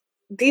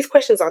 these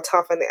questions are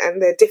tough,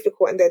 and they're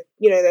difficult, and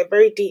they're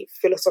very deep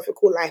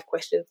philosophical life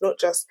questions, not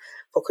just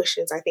for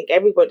Christians. I think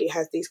everybody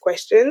has these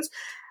questions.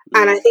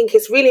 And I think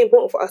it's really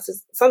important for us to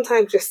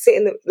sometimes just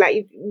sit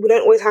we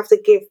don't always have to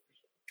give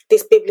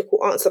this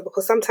biblical answer,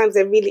 because sometimes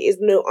there really is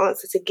no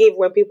answer to give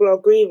when people are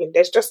grieving.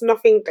 There's just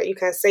nothing that you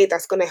can say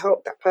that's going to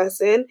help that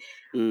person.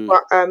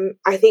 But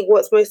I think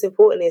what's most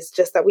important is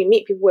just that we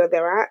meet people where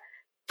they're at,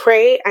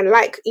 pray, and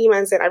like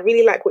Iman said, I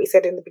really like what he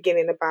said in the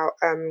beginning about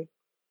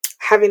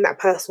having that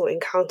personal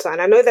encounter.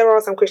 And I know there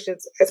are some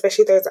Christians,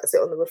 especially those that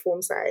sit on the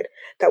reform side,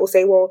 that will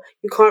say, well,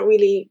 you can't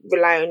really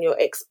rely on your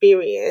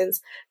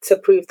experience to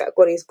prove that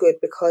God is good,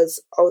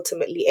 because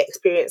ultimately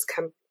experience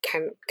can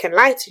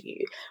lie to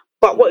you.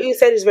 But what you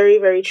said is very,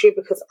 very true,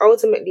 because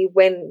ultimately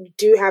when you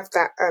do have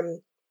that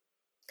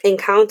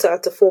encounter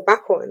to fall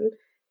back on,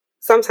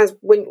 sometimes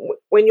when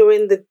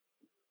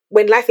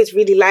life is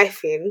really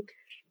lifing,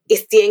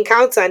 it's the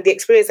encounter and the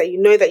experience that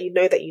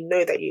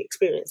you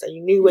experienced, and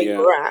you knew where you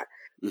were at,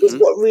 is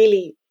what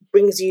really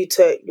brings you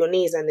to your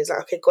knees, and is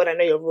like, okay, God, I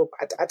know you're real,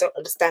 but I don't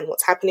understand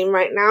what's happening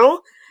right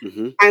now.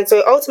 And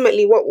so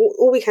ultimately, what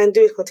all we can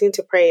do is continue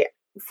to pray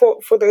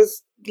for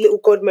those little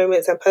God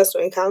moments and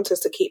personal encounters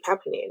to keep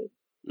happening.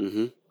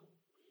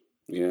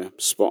 Yeah,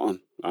 spot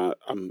on.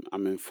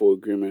 I'm in full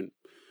agreement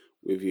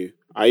with you.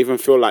 I even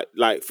feel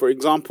like for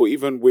example,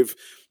 even with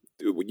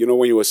when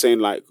you were saying,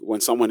 like, when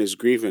someone is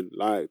grieving,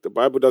 like, the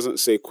Bible doesn't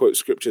say quote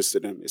scriptures to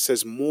them. It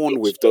says mourn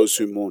with those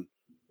who mourn.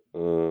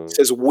 It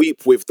says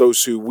weep with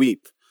those who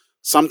weep.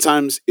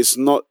 Sometimes it's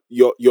not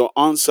your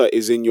answer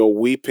is in your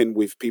weeping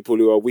with people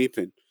who are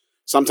weeping.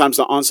 Sometimes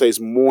the answer is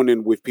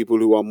mourning with people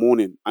who are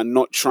mourning, and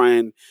not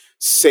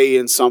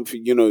saying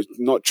something,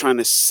 not trying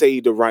to say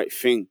the right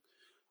thing.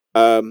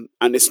 And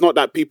it's not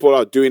that people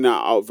are doing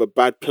that out of a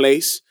bad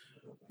place,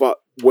 but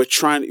we're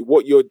trying.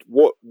 What you're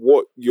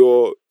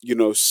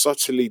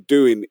subtly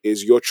doing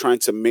is you're trying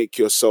to make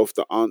yourself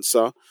the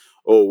answer.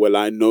 Oh, well,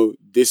 I know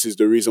this is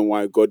the reason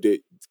why God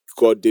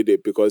God did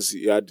it because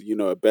he had,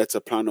 a better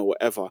plan or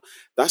whatever.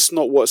 That's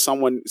not what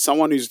someone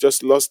who's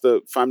just lost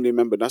a family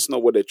member, that's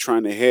not what they're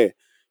trying to hear.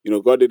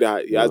 God did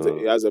that. He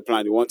has a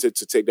plan. He wanted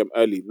to take them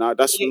early. Now,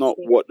 that's not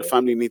what the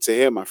family needs to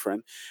hear, my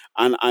friend.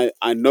 And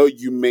I know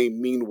you may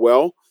mean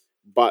well,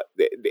 but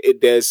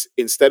there's,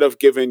 instead of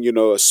giving,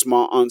 a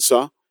smart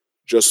answer,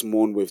 just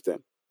mourn with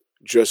them.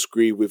 Just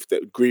grieve with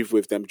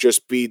them.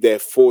 Just be there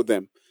for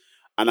them.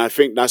 And I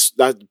think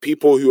that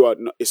people who are,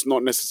 it's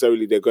not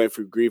necessarily they're going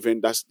through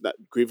grieving. That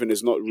grieving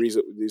is not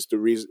reason.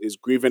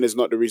 Grieving is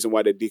not the reason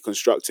why they're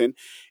deconstructing.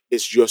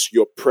 It's just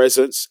your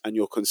presence and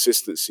your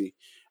consistency,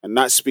 and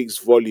that speaks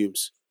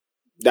volumes.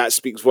 That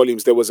speaks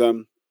volumes. There was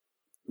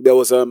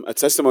a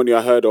testimony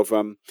I heard of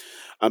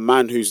a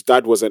man whose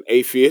dad was an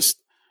atheist,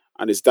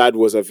 and his dad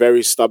was a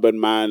very stubborn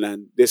man.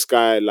 And this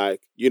guy,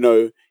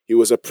 he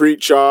was a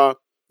preacher,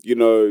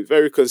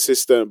 very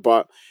consistent,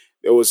 but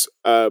there was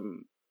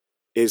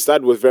his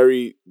dad was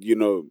very,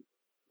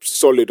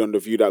 solid on the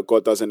view that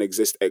God doesn't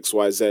exist,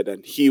 XYZ.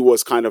 And he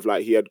was kind of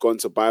like, he had gone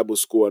to Bible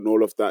school and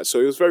all of that. So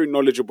he was very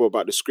knowledgeable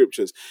about the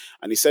scriptures.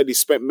 And he said he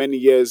spent many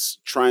years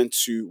trying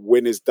to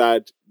win his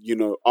dad,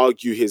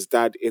 argue his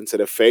dad into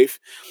the faith.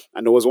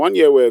 And there was one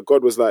year where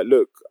God was like,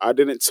 look, I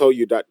didn't tell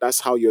you that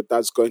that's how your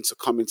dad's going to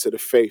come into the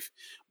faith,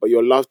 but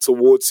your love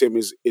towards him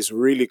is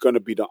really going to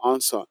be the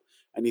answer.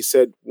 And he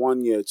said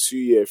 1 year, 2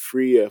 year,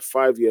 3 year,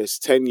 5 years,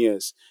 10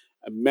 years.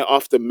 And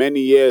after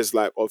many years,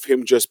 of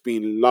him just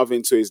being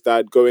loving to his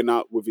dad, going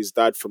out with his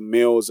dad for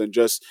meals and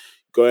just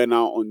going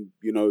out on,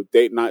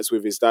 date nights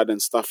with his dad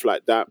and stuff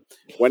like that.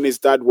 When his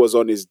dad was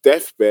on his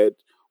deathbed,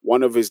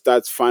 one of his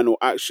dad's final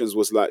actions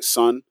was like,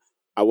 son,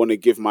 I want to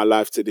give my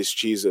life to this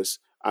Jesus.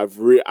 I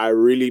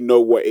really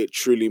know what it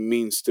truly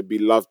means to be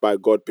loved by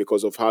God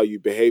because of how you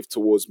behave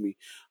towards me,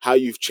 how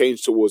you've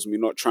changed towards me,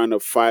 not trying to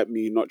fight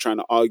me, not trying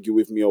to argue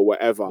with me or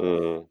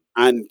whatever.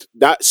 And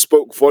that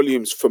spoke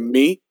volumes for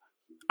me.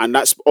 And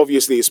that's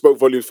obviously, it spoke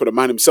volumes for the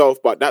man himself,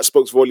 but that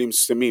spoke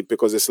volumes to me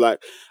because it's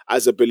like,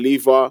 as a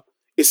believer,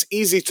 it's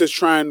easy to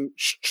try and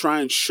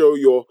show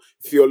your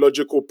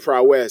theological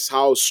prowess,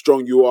 how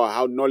strong you are,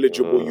 how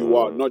knowledgeable you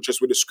are, not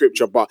just with the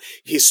scripture, but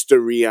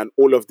history and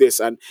all of this.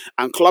 And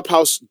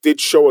Clubhouse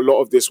did show a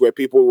lot of this where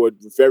people were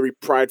very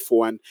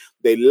prideful and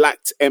they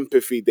lacked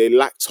empathy, they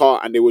lacked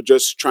heart, and they were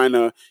just trying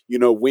to,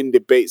 win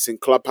debates in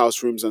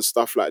Clubhouse rooms and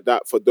stuff like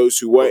that for those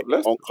who weren't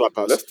on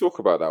Clubhouse. Let's talk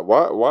about that.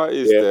 Why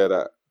is there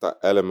that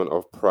element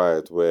of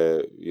pride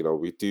where,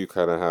 we do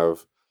kind of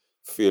have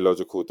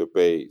theological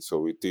debate, so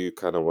we do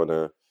kind of want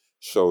to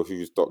show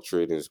whose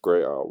doctrine is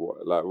greater?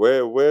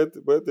 Where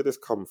did this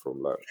come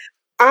from?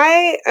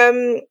 I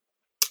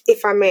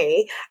if I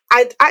may,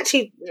 I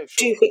actually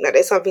do think that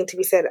there's something to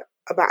be said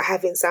about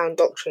having sound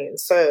doctrine.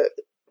 So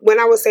when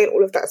I was saying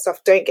all of that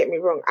stuff, don't get me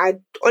wrong, I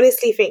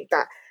honestly think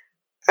that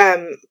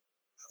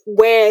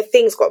where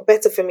things got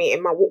better for me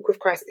in my walk with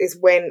Christ is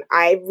when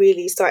I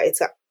really started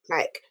to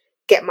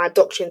get my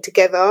doctrine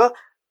together.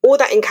 All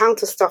that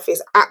encounter stuff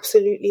is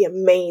absolutely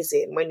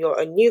amazing when you're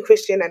a new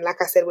Christian, and like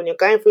I said, when you're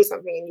going through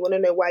something and you want to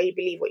know why you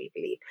believe what you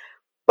believe.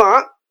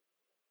 But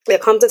there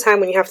comes a time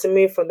when you have to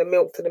move from the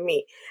milk to the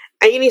meat,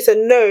 and you need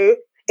to know,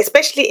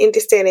 especially in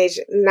this day and age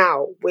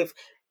now, with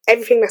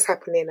everything that's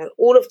happening and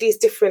all of these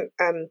different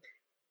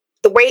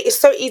the way it's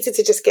so easy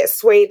to just get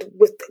swayed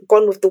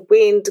gone with the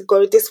wind,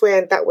 go this way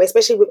and that way,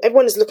 especially with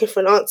everyone is looking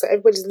for an answer.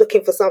 Everybody's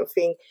looking for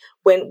something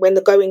when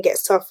the going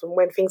gets tough and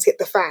when things hit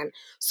the fan.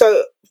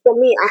 So for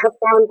me, I have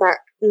found that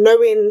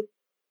knowing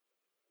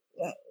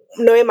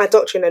my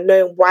doctrine and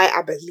knowing why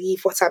I believe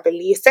what I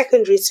believe,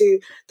 secondary to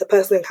the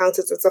personal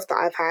encounters and stuff that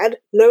I've had,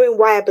 knowing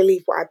why I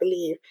believe what I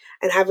believe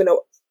and having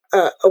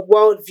a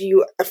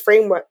worldview, a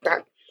framework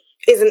that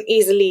isn't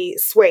easily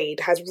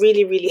swayed has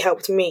really, really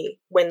helped me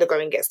when the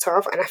going gets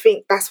tough. And I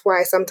think that's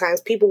why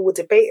sometimes people will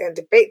debate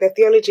their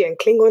theology and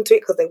cling on to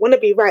it because they want to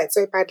be right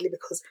so badly.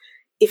 Because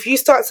if you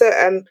start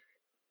to,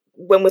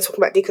 when we're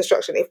talking about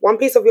deconstruction, if one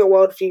piece of your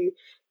worldview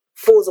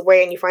falls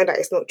away and you find out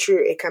it's not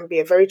true, it can be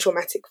a very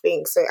traumatic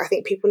thing. So I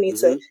think people need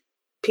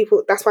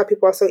that's why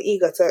people are so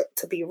eager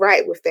to be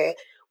right with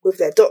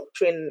their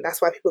doctrine.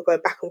 That's why people go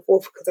back and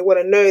forth, because they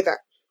want to know that,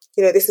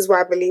 this is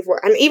why I believe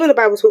what, and even the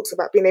Bible talks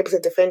about being able to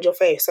defend your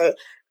faith. So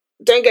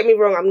don't get me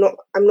wrong.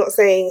 I'm not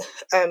saying,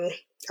 I'm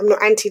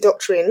not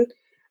anti-doctrine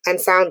and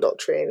sound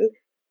doctrine.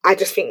 I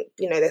just think,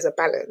 there's a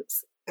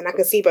balance, and I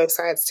can see both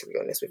sides, to be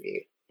honest with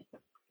you.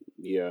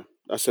 Yeah,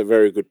 that's a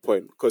very good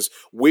point. Because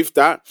with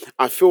that,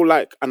 I feel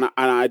like, and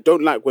I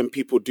don't like when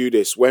people do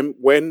this.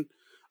 When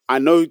I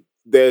know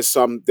there's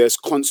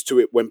cons to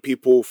it when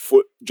people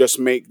just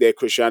make their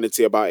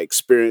Christianity about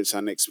experience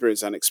and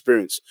experience and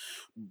experience.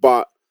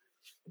 But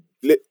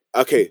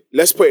okay,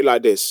 let's put it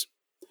like this: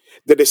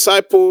 the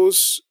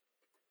disciples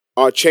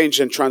are changed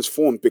and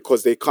transformed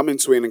because they come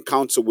into an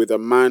encounter with a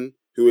man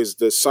who is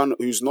the son,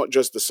 who's not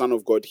just the Son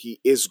of God, he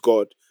is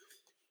God.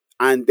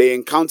 And they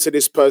encounter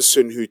this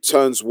person who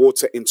turns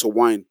water into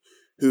wine,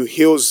 who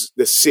heals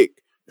the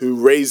sick, who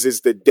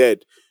raises the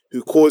dead,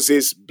 who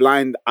causes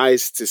blind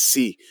eyes to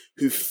see,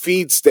 who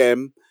feeds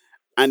them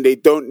and they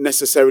don't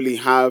necessarily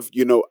have,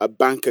 a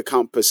bank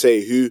account per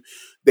se, who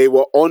they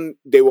were on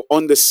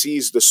the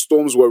seas, the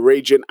storms were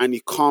raging, and he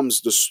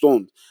calms the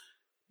storm.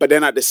 But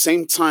then at the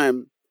same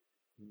time,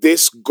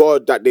 this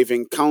God that they've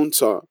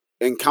encountered,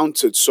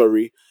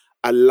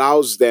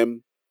 allows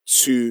them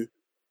to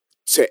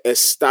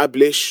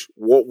establish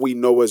what we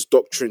know as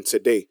doctrine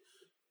today.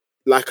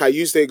 Like I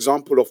used the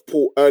example of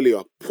Paul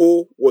earlier.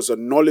 Paul was a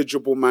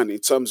knowledgeable man in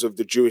terms of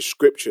the Jewish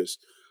scriptures,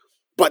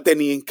 but then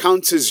he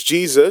encounters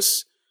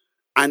Jesus,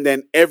 and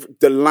then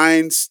the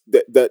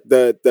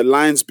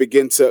lines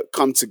begin to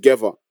come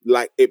together.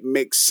 Like it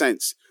makes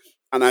sense.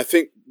 And I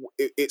think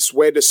it's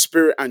where the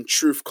spirit and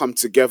truth come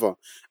together,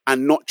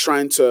 and not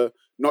trying to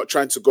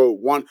go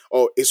one,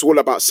 oh, it's all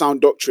about sound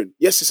doctrine.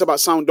 Yes, it's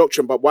about sound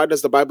doctrine, but why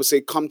does the Bible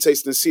say, come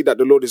taste and see that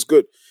the Lord is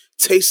good?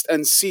 Taste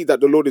and see that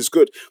the Lord is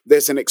good.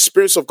 There's an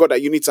experience of God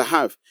that you need to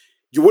have.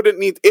 You wouldn't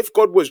need, if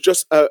God was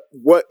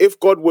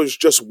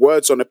just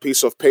words on a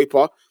piece of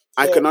paper,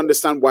 I can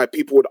understand why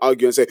people would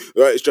argue and say,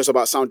 it's just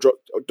about sound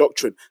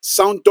doctrine.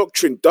 Sound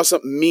doctrine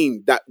doesn't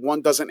mean that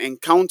one doesn't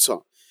encounter.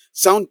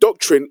 Sound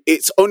doctrine,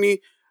 it's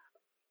only,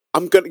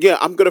 I'm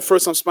gonna throw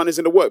some spanners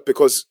in the work,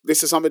 because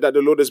this is something that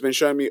the Lord has been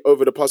showing me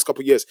over the past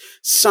couple of years.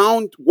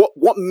 Sound,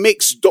 what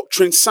makes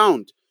doctrine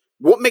sound?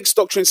 What makes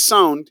doctrine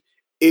sound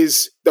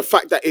is the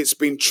fact that it's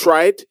been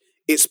tried,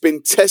 it's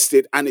been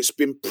tested, and it's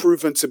been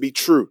proven to be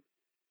true.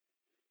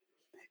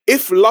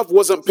 If love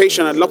wasn't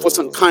patient and love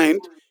wasn't kind,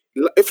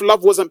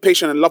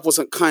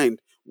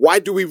 why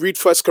do we read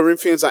 1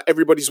 Corinthians at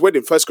everybody's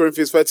wedding? 1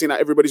 Corinthians 13 at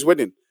everybody's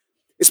wedding.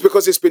 It's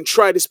because it's been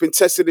tried, it's been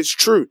tested, it's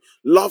true.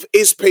 Love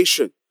is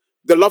patient.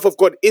 The love of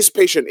God is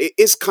patient. It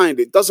is kind.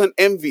 It doesn't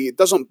envy. It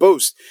doesn't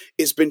boast.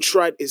 It's been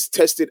tried, it's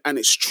tested, and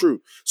it's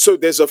true. So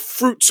there's a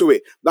fruit to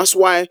it. That's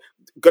why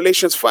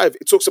Galatians 5,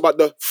 it talks about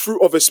the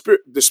fruit of the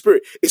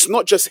Spirit. It's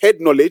not just head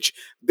knowledge.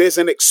 There's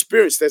an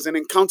experience. There's an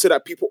encounter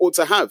that people ought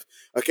to have.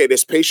 Okay,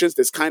 there's patience,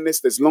 there's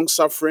kindness, there's long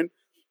suffering,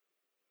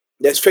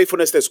 there's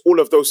faithfulness, there's all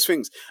of those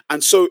things.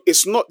 And so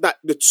it's not that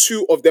the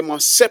two of them are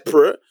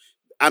separate.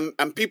 And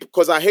people,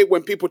 because I hate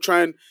when people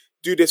try and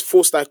do this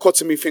false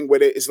dichotomy thing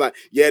where it's like,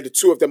 yeah, the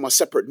two of them are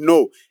separate.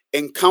 No,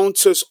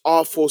 encounters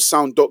are for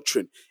sound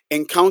doctrine.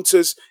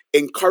 Encounters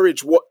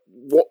encourage what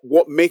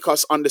make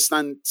us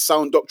understand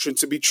sound doctrine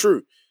to be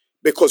true,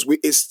 because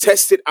it's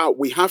tested out.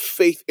 We have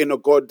faith in a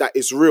God that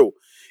is real.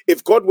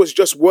 If God was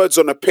just words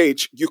on a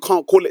page, you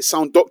can't call it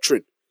sound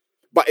doctrine.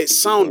 But it's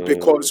sound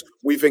because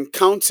we've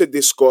encountered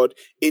this God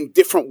in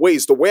different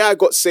ways. The way I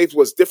got saved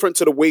was different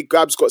to the way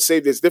Gabs got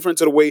saved. It's different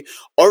to the way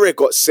Ore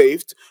got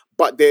saved.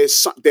 But there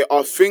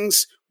are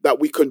things that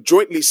we can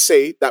jointly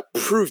say that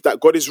prove that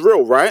God is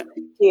real, right?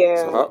 Yeah.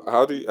 So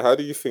how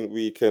do you think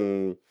we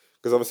can?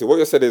 Because obviously what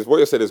you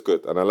said is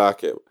good, and I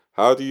like it.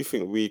 How do you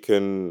think we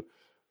can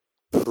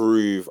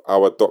prove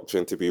our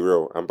doctrine to be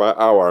real? And by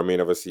our, I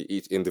mean obviously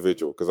each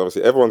individual, because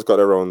obviously everyone's got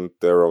their own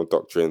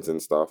doctrines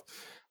and stuff.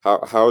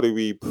 How do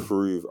we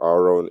prove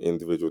our own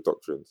individual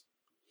doctrines?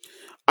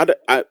 And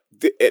I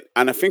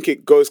think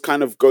it goes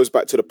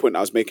back to the point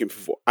I was making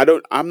before.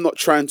 I'm not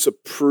trying to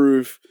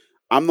prove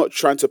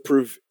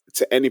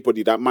to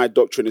anybody that my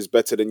doctrine is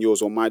better than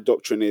yours, or my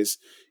doctrine is,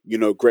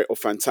 great or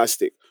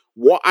fantastic.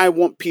 What I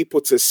want people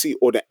to see,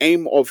 or the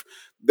aim of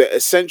the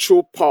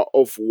essential part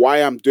of why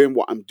I'm doing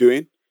what I'm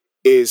doing,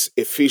 is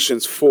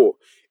Ephesians 4.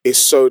 Is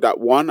so that,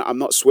 one, I'm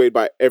not swayed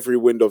by every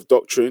wind of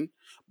doctrine,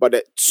 but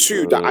that,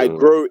 two, that I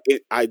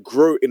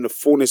grow in the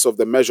fullness of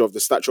the measure of the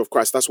stature of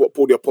Christ. That's what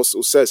Paul the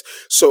Apostle says.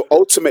 So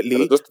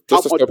ultimately, just to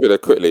stop you there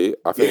quickly,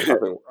 I think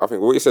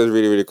what you said is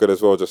really, really good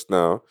as well just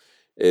now,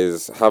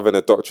 is having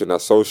a doctrine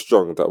that's so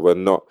strong that we're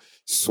not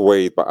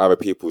swayed by other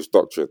people's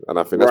doctrine. And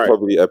I think that's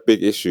probably a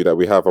big issue that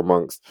we have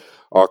amongst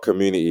our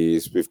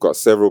communities. We've got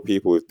several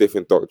people with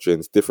different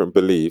doctrines, different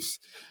beliefs,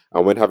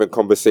 and when having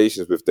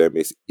conversations with them,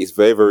 it's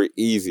very, very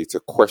easy to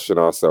question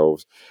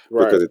ourselves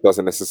because it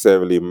doesn't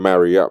necessarily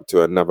marry up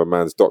to another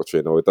man's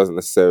doctrine, or it doesn't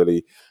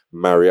necessarily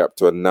marry up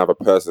to another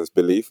person's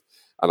belief.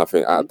 And I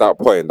think at that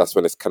point, that's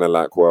when it's kind of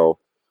like, well,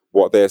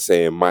 what they're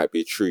saying might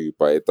be true,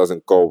 but it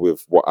doesn't go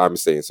with what I'm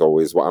saying. So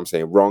is what I'm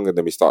saying wrong? And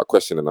then we start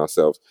questioning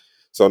ourselves.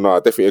 So no, I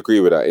definitely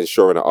agree with that.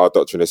 Ensuring that our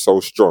doctrine is so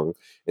strong,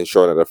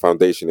 ensuring that the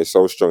foundation is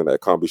so strong that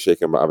it can't be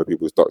shaken by other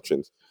people's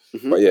doctrines.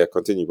 But yeah,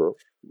 continue, bro.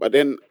 But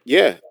then,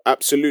 yeah,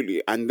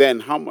 absolutely. And then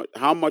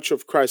how much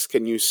of Christ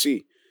can you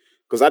see?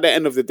 Because at the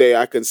end of the day,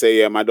 I can say,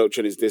 yeah, my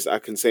doctrine is this. I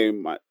can say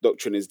my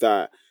doctrine is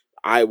that.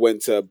 I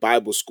went to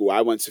Bible school.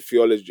 I went to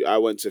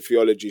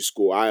theology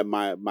school.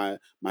 My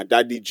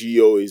daddy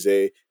Geo is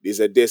a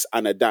this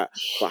and a that.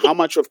 But how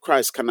much of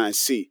Christ can I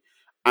see?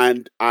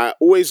 And I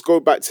always go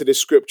back to the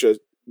scripture.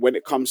 when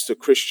it comes to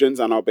Christians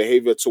and our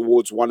behavior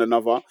towards one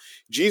another.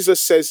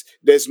 Jesus says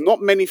there's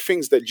not many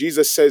things that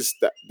Jesus says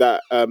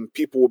that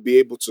people will be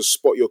able to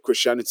spot your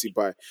Christianity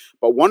by.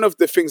 But one of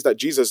the things that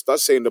Jesus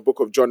does say in the book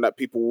of John that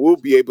people will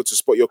be able to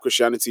spot your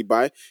Christianity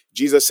by,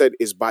 Jesus said,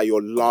 is by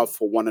your love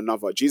for one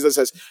another. Jesus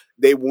says,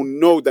 they will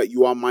know that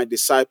you are my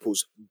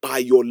disciples by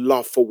your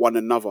love for one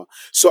another.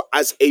 So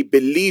as a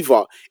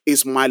believer,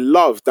 is my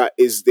love that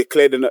is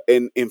declared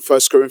in 1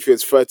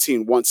 Corinthians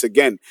 13 once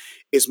again,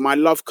 is my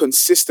love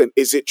consistent?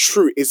 Is it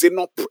true? Is it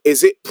not?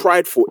 Is it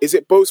prideful? Is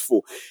it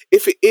boastful?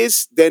 If it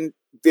is, then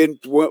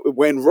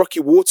we're in rocky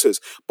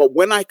waters. But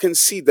when I can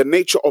see the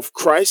nature of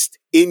Christ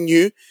in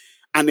you,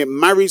 and it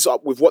marries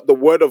up with what the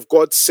Word of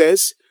God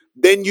says,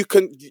 then you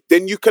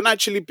can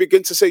actually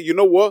begin to say, you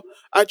know what?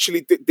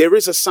 Actually, there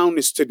is a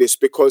soundness to this,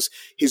 because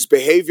his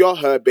behavior,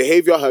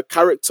 her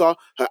character,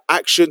 her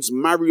actions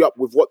marry up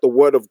with what the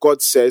Word of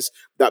God says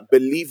that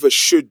believers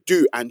should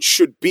do and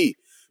should be.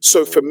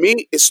 So for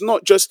me, it's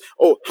not just,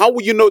 oh, how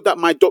will you know that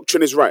my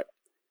doctrine is right?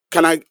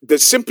 The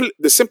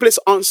simplest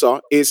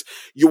answer is,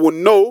 you will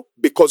know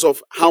because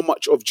of how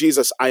much of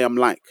Jesus I am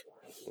like.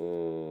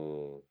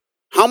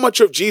 How much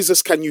of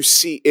Jesus can you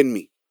see in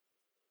me?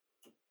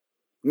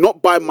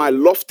 Not by my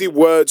lofty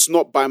words,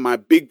 not by my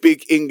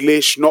big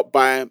English, not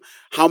by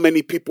how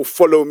many people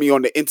follow me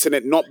on the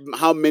internet, not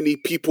how many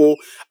people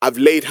I've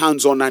laid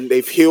hands on and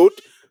they've healed,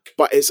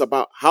 but it's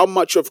about how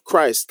much of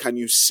Christ can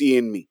you see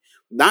in me.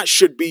 That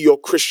should be your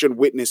Christian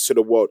witness to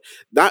the world.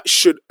 That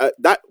should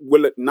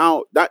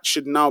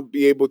now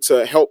be able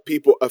to help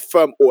people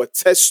affirm or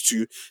attest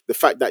to the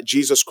fact that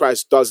Jesus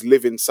Christ does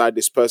live inside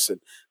this person.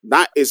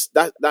 That's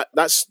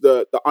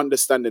the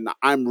understanding that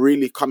I'm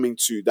really coming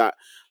to, that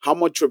how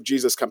much of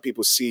Jesus can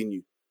people see in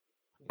you?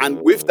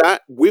 And with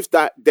that,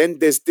 then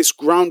there's this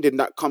grounding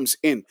that comes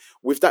in.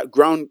 With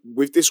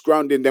this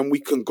grounding, then we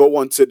can go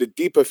on to the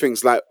deeper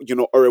things, like,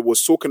 Ore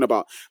was talking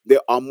about. There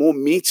are more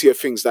meatier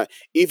things that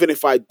even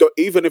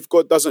if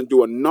God doesn't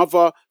do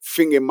another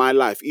thing in my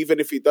life,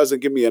 even if He doesn't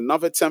give me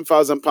another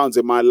 £10,000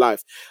 in my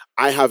life,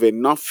 I have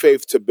enough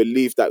faith to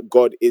believe that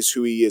God is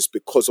who He is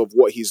because of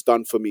what He's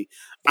done for me,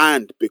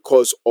 and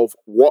because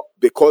what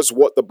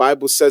the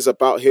Bible says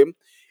about Him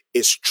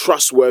is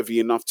trustworthy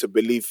enough to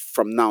believe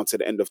from now to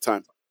the end of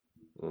time.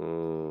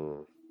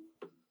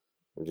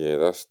 Yeah,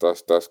 that's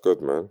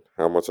good, man.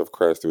 How much of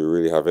Christ do we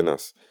really have in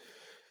us?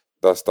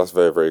 That's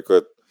very, very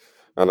good.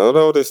 And I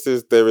know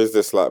there is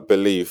this like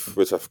belief,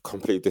 which I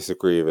completely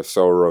disagree with, it's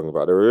so wrong,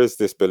 but there is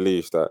this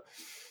belief that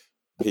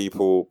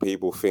people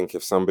think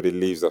if somebody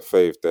leaves their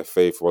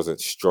faith wasn't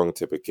strong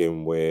to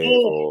begin with,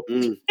 or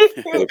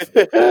if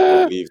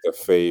people leave their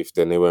faith,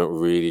 then they weren't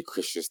really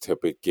Christians to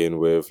begin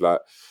with. Like,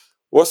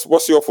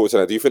 what's your thoughts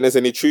on that? Do you think there's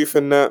any truth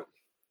in that?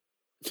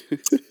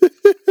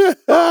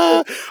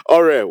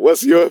 Ore,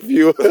 what's your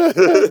view?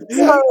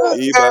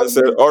 Eva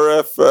said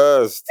Ore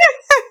first.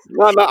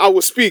 No, I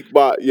will speak,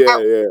 but yeah.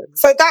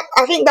 So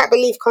I think that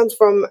belief comes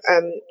from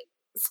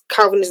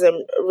Calvinism,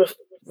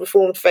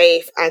 Reformed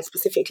faith, and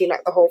specifically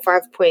like the whole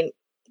 5-point,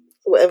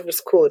 whatever it's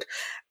called.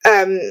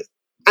 And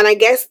I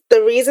guess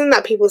the reason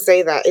that people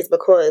say that is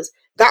because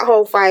that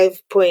whole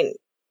 5-point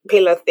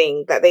pillar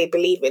thing that they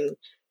believe in,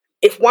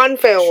 if one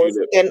fails,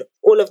 then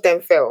all of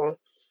them fail.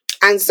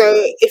 And so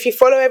if you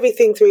follow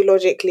everything through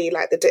logically,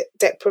 like the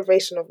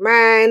deprivation of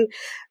man,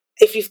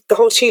 the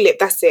whole tulip,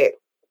 that's it.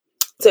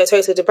 So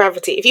total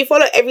depravity. If you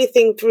follow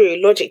everything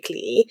through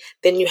logically,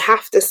 then you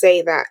have to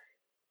say that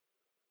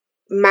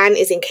man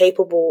is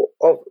incapable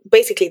of,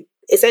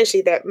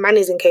 essentially that man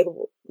is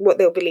incapable, what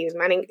they'll believe is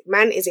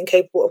man is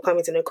incapable of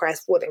coming to know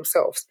Christ for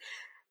themselves.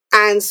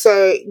 And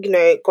so,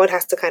 God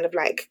has to kind of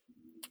like,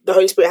 the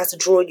Holy Spirit has to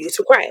draw you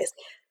to Christ.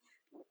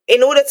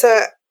 In order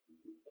to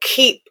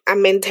keep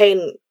and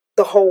maintain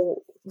the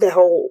whole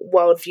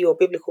worldview or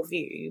biblical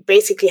view, you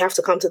basically have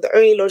to come to the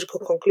only logical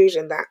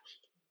conclusion that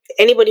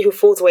anybody who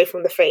falls away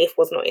from the faith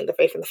was not in the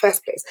faith in the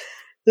first place.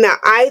 Now,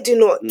 I do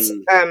not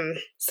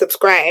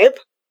subscribe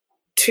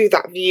to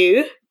that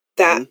view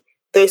that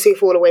those who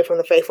fall away from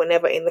the faith were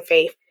never in the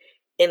faith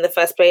in the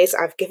first place.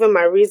 I've given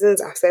my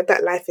reasons. I've said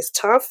that life is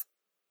tough.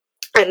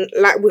 And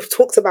like we've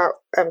talked about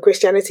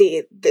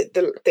Christianity,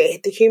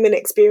 the human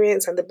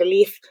experience and the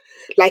belief,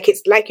 like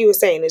you were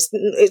saying,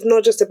 it's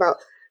not just about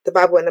the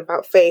Bible and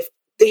about faith.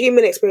 The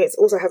human experience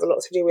also has a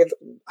lot to do with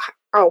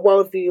our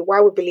worldview,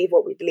 why we believe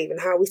what we believe, and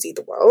how we see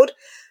the world.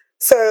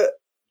 So,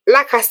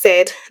 like I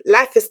said,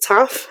 life is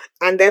tough,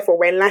 and therefore,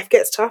 when life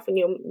gets tough and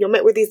you're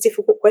met with these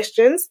difficult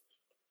questions,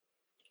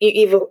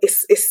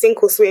 it's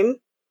sink or swim,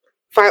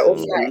 fight or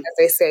flight, as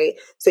they say.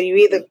 So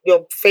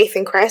your faith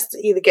in Christ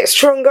either gets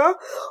stronger,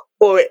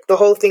 or the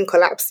whole thing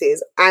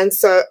collapses. And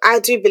so, I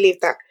do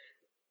believe that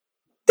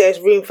there's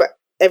room for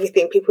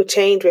everything. People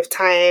change with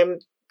time.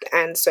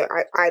 And so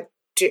I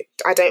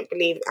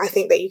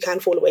think that you can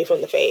fall away from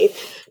the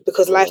faith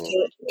because life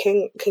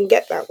can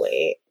get that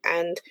way.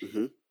 And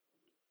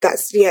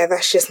that's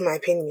just my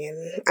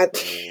opinion. I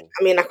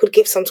mean, I could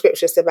give some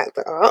scriptures to back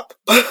that up,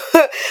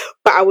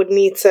 but I would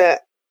need to,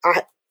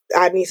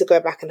 I'd need to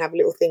go back and have a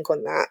little think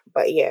on that.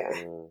 But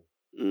yeah.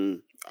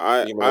 Mm.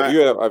 I, You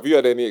know, I, have you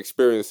had any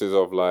experiences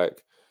of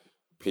like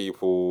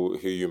people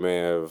who you may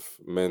have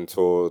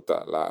mentored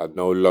that like are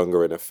no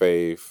longer in the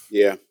faith?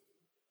 yeah,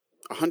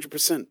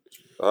 100%,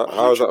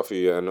 How's 100. that for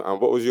you? And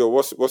what was your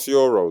what's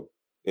your role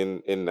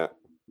in that?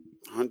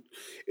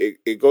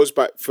 It goes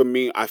back for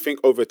me. I think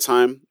over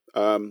time,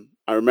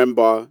 I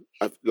remember,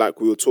 like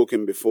we were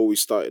talking before we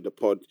started the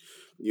pod.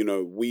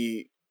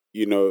 We,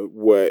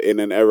 were in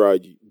an era,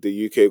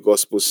 the UK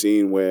gospel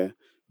scene, where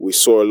we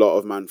saw a lot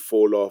of man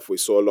fall off. We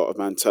saw a lot of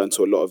man turn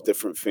to a lot of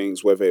different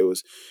things, whether it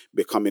was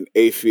becoming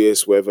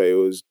atheist, whether it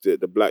was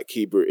the Black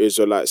Hebrew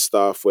Israelite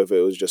stuff, whether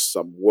it was just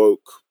some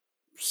woke,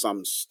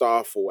 some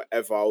stuff or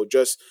whatever, or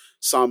just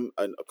and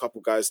a couple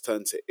guys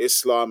turned to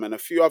Islam and a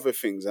few other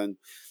things. And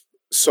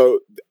so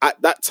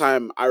at that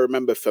time, I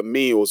remember for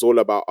me, it was all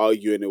about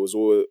arguing. It was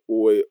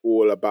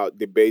all about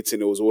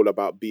debating. It was all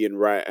about being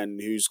right and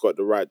who's got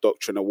the right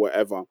doctrine or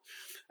whatever.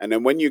 And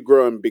then when you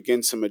grow and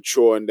begin to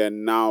mature, and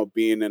then now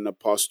being in a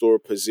pastoral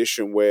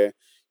position where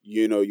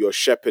you're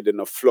shepherding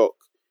a flock,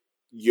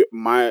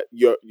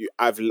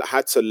 I've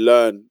had to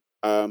learn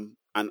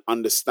and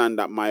understand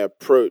that my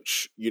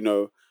approach,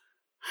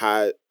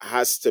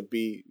 has to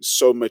be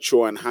so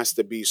mature and has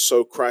to be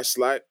so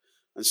Christ-like.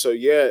 And so,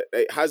 yeah,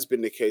 it has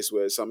been the case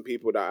where some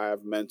people that I have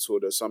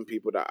mentored or some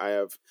people that I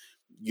have,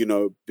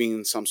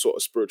 been some sort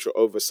of spiritual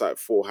oversight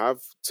for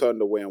have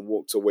turned away and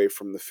walked away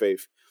from the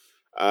faith.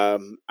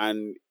 And,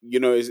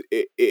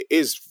 it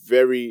is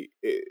very,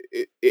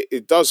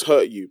 it does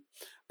hurt you.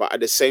 But at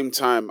the same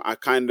time, I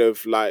kind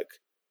of like,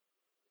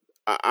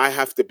 I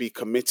have to be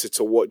committed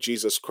to what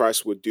Jesus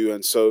Christ would do.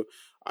 And so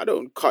I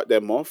don't cut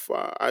them off.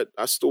 I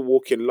still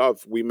walk in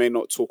love. We may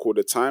not talk all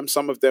the time.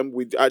 Some of them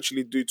we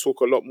actually do talk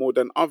a lot more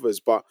than others.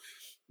 But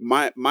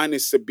mine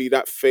is to be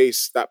that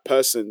face, that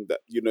person,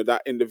 that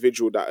that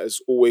individual that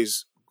has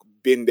always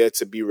been there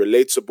to be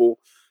relatable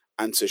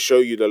and to show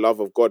you the love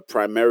of God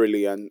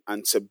primarily, and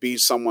to be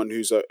someone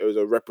who's a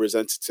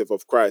representative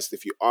of Christ.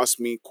 If you ask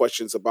me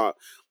questions about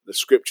the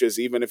scriptures,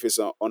 even if it's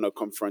on a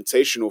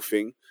confrontational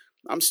thing,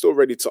 I'm still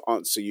ready to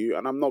answer you,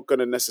 and I'm not going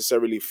to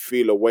necessarily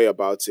feel a way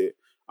about it.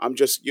 I'm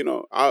just,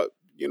 we'll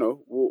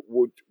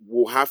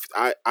have.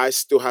 I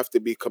still have to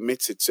be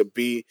committed to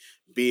being,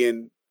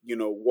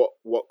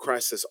 what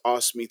Christ has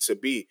asked me to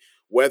be,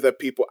 whether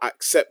people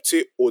accept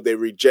it or they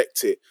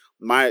reject it.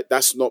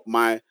 That's not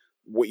my.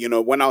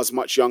 When I was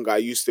much younger, I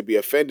used to be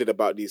offended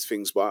about these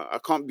things, but I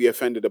can't be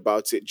offended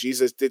about it.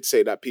 Jesus did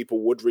say that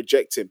people would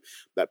reject him,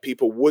 that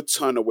people would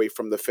turn away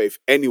from the faith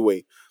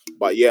anyway.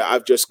 But yeah,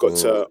 I've just got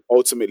to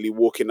ultimately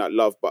walk in that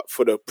love. But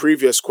for the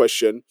previous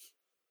question,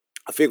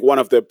 I think one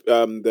of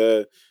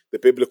the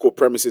biblical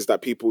premises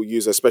that people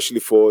use, especially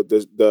for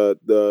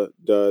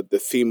the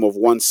theme of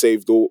once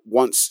saved,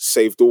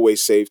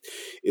 always saved,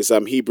 is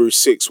Hebrews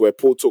 6, where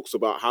Paul talks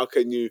about how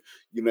can you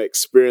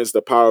experience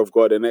the power of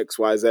God in X,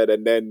 Y, Z,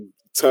 and then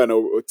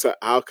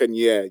how can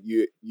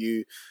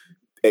you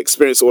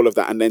experience all of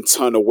that and then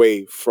turn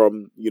away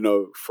from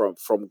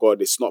from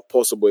God. It's not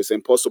possible. It's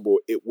impossible.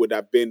 It would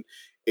have been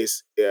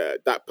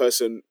that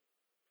person.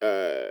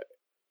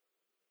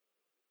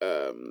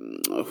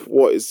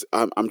 What is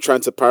I'm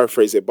trying to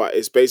paraphrase it, but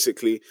it's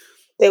basically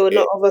They were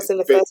not of us in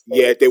the first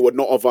place. Yeah, they were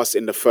not of us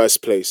in the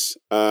first place.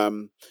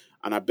 And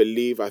I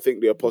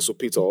think the Apostle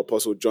Peter or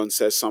Apostle John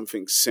says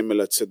something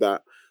similar to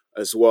that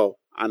as well.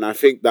 And I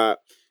think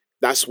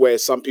that's where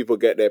some people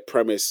get their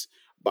premise.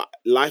 But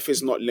life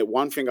is not.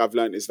 One thing I've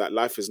learned is that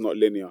life is not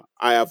linear.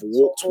 I have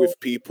walked with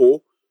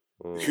people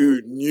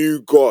who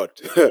knew God,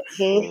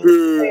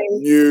 who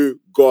knew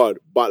God,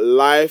 but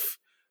life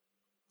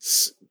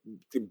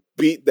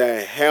beat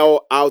the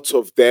hell out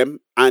of them,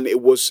 and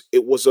it was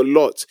a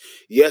lot.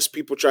 Yes,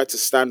 people tried to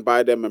stand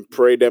by them and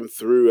pray them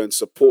through and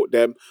support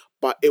them,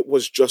 but it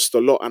was just a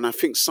lot. And I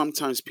think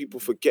sometimes people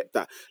forget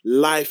that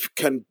life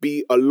can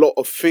be a lot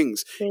of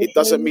things. It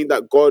doesn't mean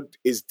that God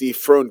is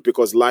dethroned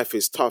because life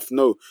is tough.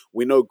 No,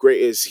 we know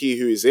greater is he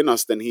who is in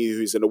us than he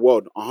who is in the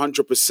world,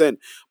 100%.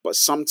 But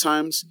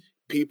sometimes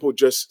people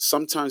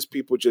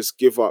just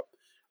give up.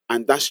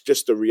 And that's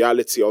just the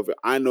reality of it.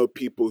 I know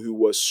people who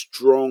were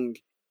strong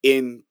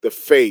in the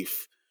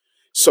faith.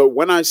 So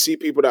when I see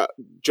people that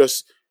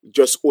just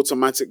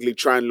automatically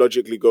try and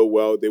logically go,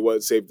 well, they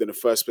weren't saved in the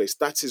first place,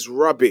 that is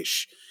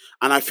rubbish.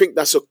 And I think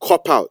that's a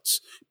cop-out,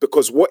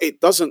 because what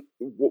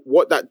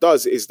that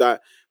does is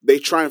that they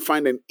try and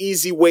find an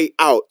easy way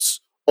out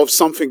of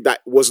something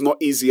that was not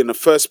easy in the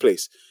first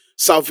place.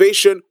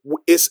 Salvation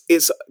is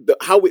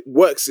how it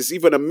works is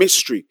even a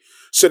mystery.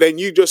 So then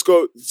you just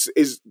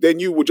then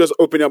you would just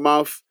open your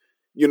mouth,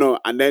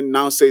 and then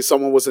now say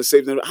someone wasn't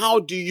saved. How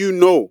do you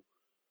know?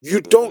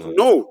 You don't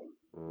know.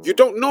 You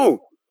don't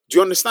know. Do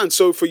you understand?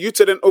 So for you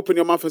to then open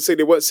your mouth and say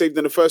they weren't saved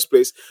in the first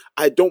place,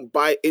 I don't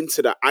buy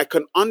into that. I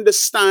can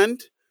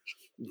understand,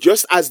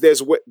 just as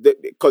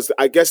because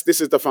I guess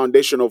this is the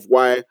foundation of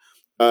why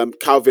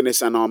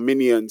Calvinists and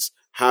Arminians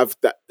had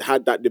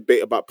that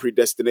debate about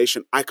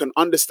predestination. I can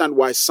understand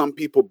why some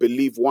people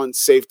believe once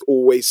saved,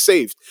 always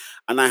saved.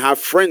 And I have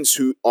friends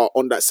who are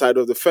on that side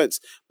of the fence.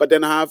 But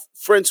then I have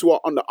friends who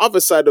are on the other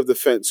side of the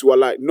fence who are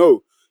like,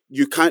 no,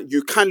 you can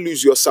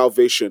lose your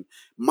salvation.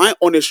 My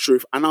honest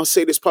truth, and I'll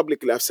say this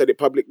publicly, I've said it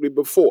publicly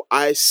before,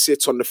 I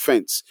sit on the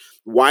fence.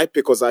 Why?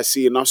 Because I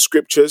see enough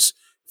scriptures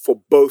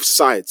for both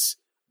sides.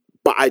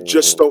 But I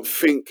just don't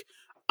think,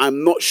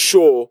 I'm not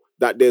sure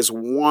that there's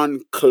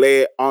one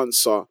clear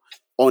answer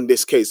on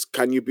this case.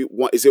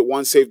 Is it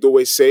once saved,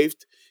 always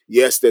saved?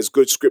 Yes, there's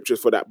good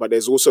scriptures for that, but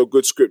there's also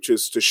good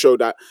scriptures to show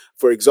that.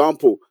 For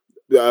example,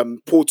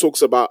 Paul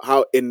talks about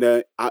how in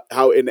the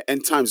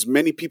end times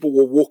many people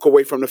will walk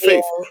away from the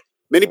faith. Yeah.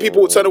 Many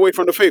people will turn away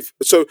from the faith.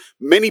 So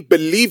many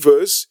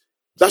believers.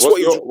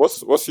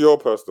 What's your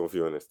personal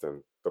view on this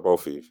then? The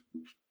both of you.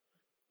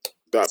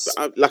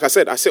 Like I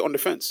said, I sit on the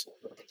fence.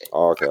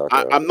 Oh, okay.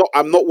 I'm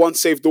not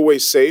once saved,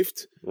 always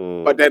saved.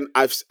 But then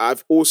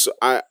I've also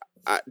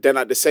then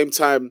at the same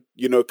time,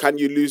 can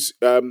you lose?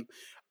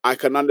 I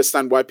can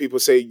understand why people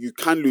say you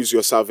can lose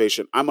your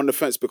salvation. I'm on the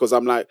fence because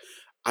I'm like,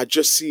 I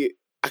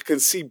can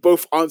see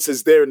both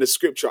answers there in the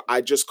scripture.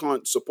 I just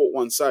can't support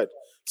one side.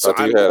 So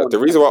the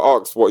reason why I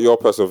asked what your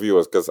personal view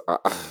was because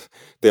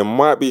there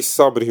might be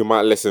somebody who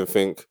might listen and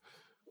think,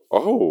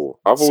 oh,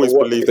 I've always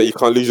believed that you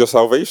can't lose your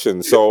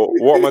salvation. So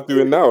what am I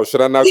doing now?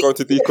 Should I now go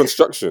into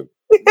deconstruction?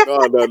 No.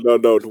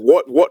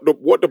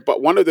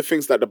 One of the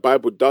things that the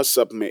Bible does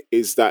submit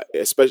is that,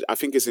 especially, I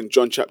think it's in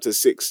John chapter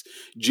 6,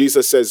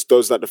 Jesus says,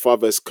 those that the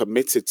Father has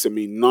committed to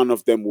me, none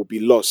of them will be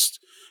lost.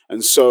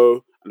 And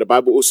so the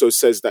Bible also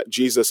says that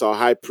Jesus, our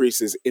high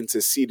priest, is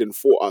interceding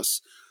for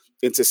us,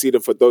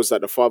 interceding for those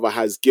that the Father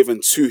has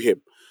given to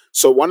him.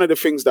 So one of the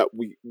things that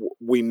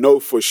we know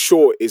for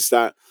sure is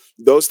that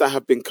those that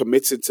have been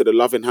committed to the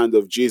loving hand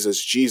of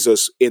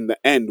Jesus in the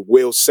end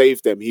will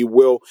save them. He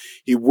will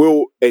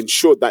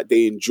ensure that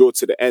they endure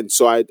to the end.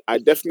 So I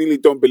definitely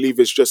don't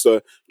believe it's just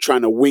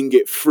trying to wing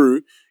it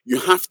through. You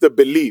have to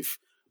believe.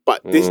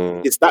 But this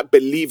is that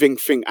believing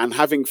thing and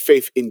having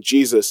faith in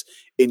Jesus,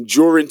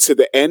 enduring to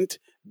the end.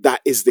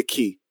 That is the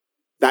key.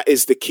 That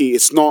is the key.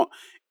 It's not,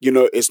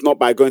 it's not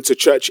by going to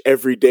church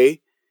every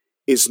day.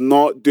 It's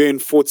not doing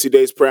 40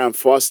 days prayer and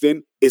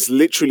fasting. It's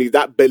literally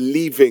that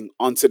believing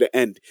unto the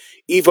end.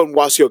 Even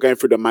whilst you're going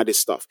through the maddest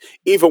stuff.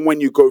 Even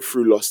when you go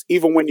through loss.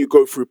 Even when you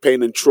go through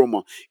pain and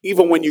trauma.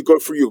 Even when you go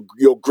through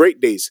your great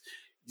days.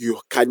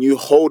 Can you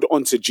hold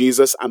on to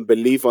Jesus and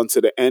believe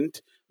unto the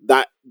end?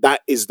 That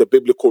is the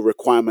biblical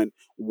requirement.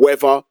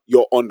 Whether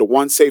you're on the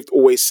once saved,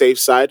 always saved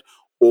side,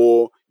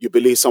 or you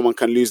believe someone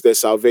can lose their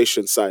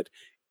salvation side.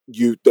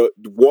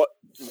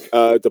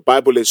 The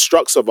Bible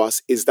instructs of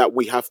us is that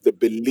we have to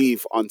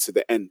believe unto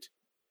the end.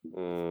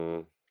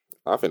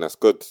 I think that's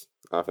good.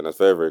 I think that's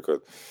very, very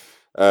good.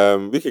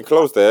 We can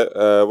close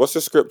there. What's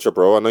the scripture,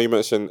 bro? I know you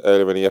mentioned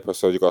earlier in the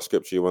episode you got a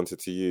scripture you wanted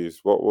to use.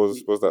 What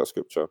was that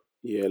scripture?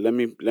 Yeah, let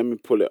me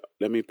pull it.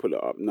 Let me pull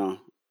it up now.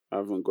 I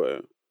haven't got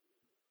it.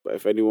 But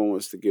if anyone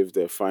wants to give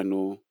their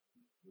final.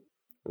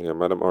 Yeah,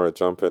 Madam Ora,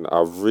 jump in.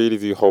 I really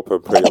do hope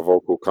and pray your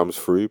vocal comes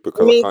through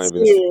because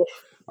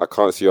I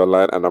can't see your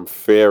line, and I'm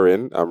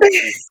fearing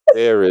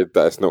that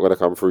it's not going to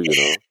come through,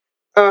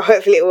 Oh,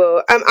 hopefully it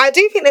will. I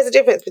do think there's a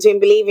difference between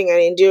believing and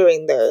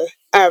enduring, though.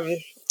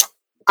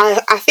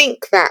 I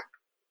think that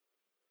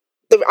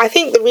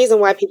the reason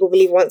why people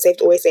believe once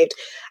saved, always saved.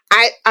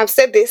 I've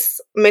said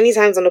this many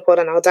times on the pod,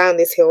 and I'll die on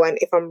this hill, and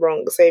if I'm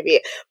wrong, so be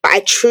it. But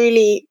I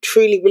truly,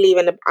 truly believe,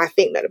 and I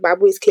think that the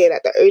Bible is clear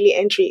that the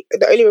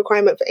only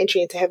requirement for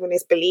entry into heaven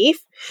is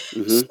belief.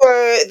 Mm-hmm.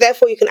 So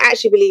therefore, you can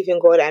actually believe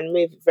in God and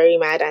move very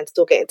mad and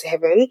still get into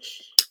heaven.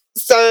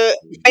 So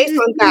based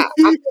on that,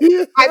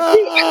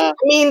 I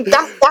mean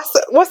that's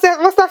what's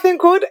that thing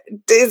called?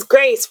 It's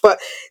grace, but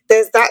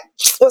there's that,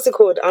 what's it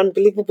called?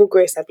 Unbelievable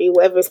grace,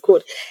 whatever it's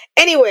called.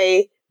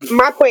 Anyway,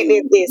 my point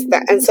is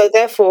that, and so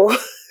therefore,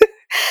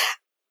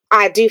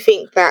 I do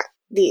think that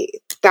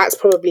that's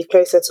probably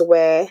closer to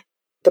where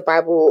the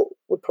Bible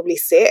would probably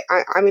sit.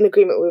 I'm in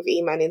agreement with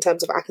Iman in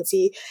terms of I can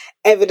see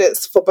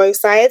evidence for both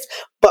sides,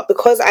 but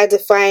because I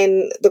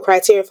define the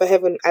criteria for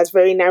heaven as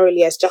very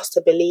narrowly as just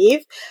to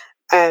believe,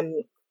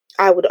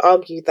 I would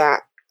argue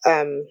that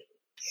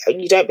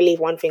you don't believe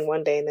one thing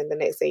one day and then the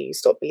next day you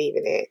stop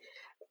believing it.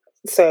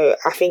 So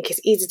I think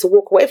it's easy to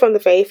walk away from the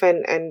faith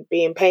and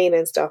be in pain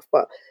and stuff,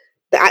 but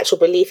the actual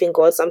belief in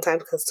God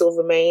sometimes can still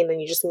remain,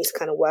 and you just need to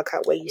kind of work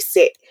out where you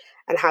sit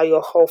and how your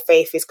whole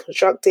faith is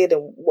constructed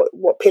and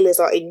what pillars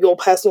are in your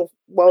personal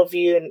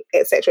worldview and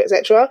etc.,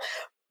 etc.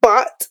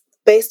 But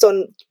based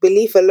on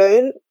belief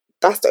alone,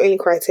 that's the only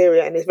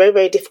criteria, and it's very,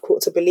 very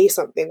difficult to believe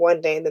something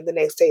one day and then the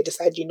next day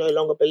decide you no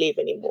longer believe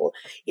anymore.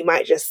 You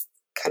might just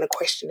kind of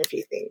question a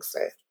few things.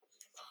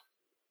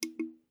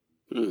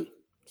 So,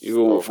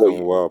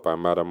 spoken well by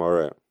Madam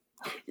Ora.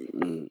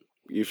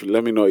 You should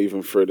let me not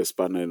even throw the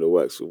spanner in the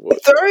works with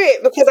what. Throw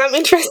it, because I'm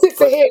interested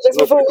to hear just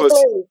before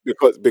we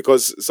close.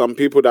 Because some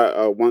people that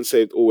are once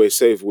saved, always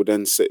saved will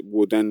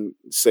then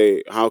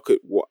say how could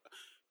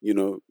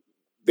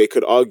they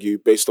could argue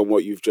based on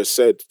what you've just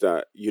said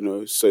that,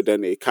 so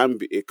then it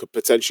could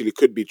potentially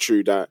could be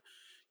true that,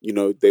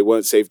 they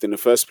weren't saved in the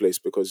first place,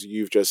 because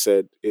you've just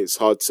said it's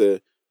hard to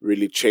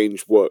really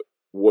change what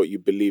you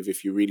believe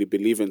if you really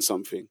believe in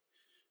something.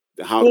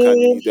 How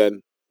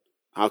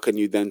can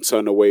you then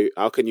turn away?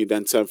 How can you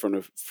then turn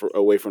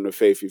away from the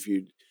faith if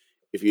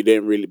you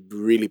didn't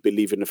really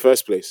believe in the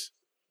first place?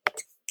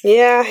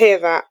 Yeah, I hear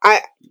that.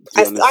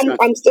 understand?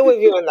 I'm still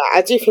with you on that.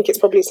 I do think it's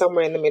probably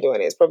somewhere in the middle,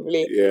 and it's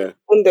probably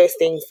one of those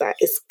things that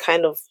is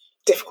kind of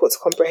difficult to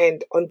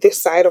comprehend on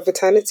this side of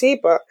eternity.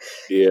 But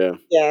Yeah,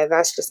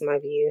 that's just my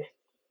view.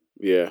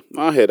 yeah,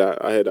 I hear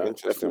that.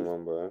 Interesting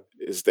one, bro.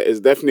 It's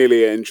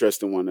definitely an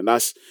interesting one, and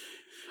that's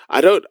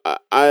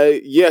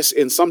yes,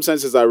 in some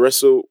senses I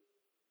wrestle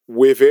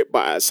with it,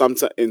 but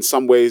in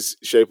some way,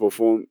 shape or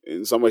form,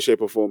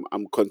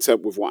 I'm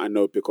content with what I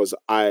know, because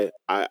I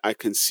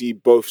can see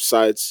both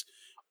sides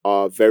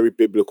are very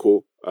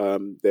biblical.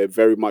 They're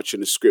very much in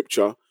the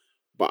scripture,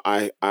 but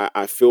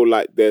I feel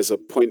like there's a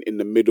point in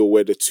the middle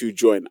where the two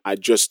join. I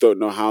just don't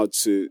know how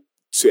to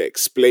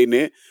explain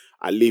it.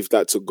 I leave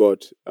that to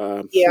God.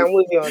 Yeah, I'm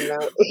with you on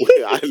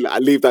that. I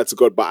leave that to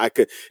God, but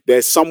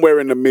there's somewhere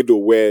in the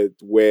middle where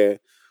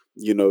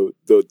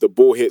the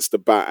ball hits the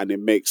bat and it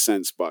makes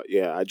sense. But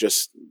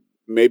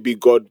maybe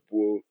God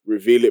will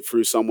reveal it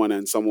through someone,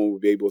 and someone will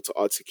be able to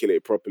articulate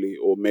it properly,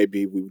 or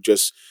maybe we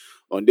just,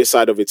 on this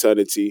side of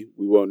eternity,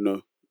 we won't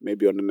know.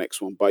 Maybe on the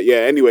next one. But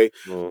anyway,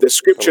 the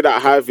scripture that I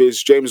have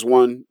is James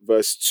 1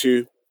 verse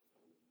 2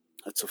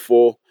 to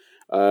 4.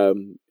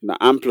 In the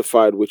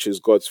Amplified, which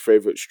is God's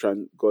favorite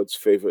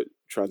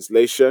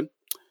translation.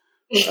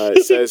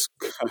 It says,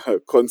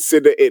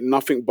 "Consider it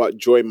nothing but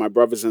joy, my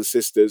brothers and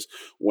sisters,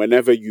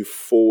 whenever you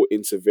fall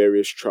into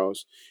various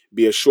trials.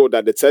 Be assured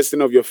that the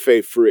testing of your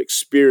faith through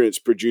experience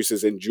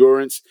produces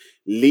endurance,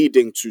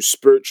 leading to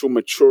spiritual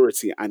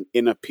maturity and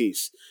inner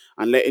peace.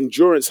 And let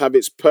endurance have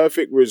its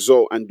perfect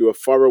result and do a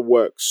thorough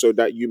work, so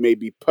that you may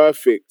be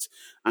perfect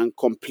and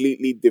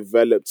completely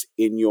developed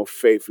in your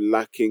faith,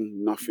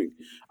 lacking nothing."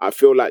 I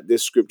feel like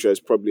this scripture is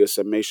probably a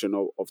summation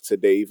of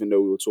today, even though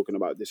we were talking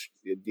about this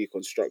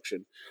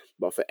deconstruction.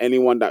 But for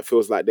anyone that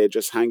feels like they're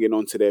just hanging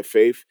on to their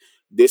faith,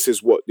 this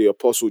is what the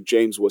Apostle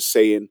James was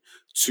saying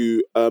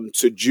to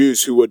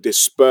Jews who were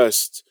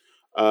dispersed,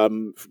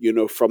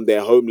 from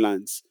their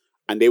homelands.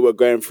 And they were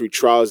going through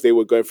trials, they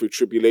were going through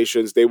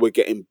tribulations, they were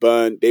getting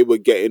burnt, they were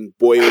getting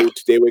boiled,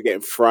 they were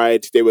getting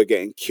fried, they were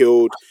getting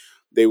killed,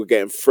 they were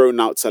getting thrown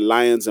out to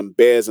lions and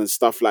bears and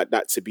stuff like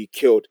that to be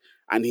killed.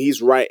 And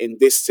he's writing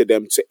this to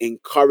them to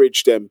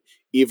encourage them,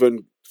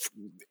 even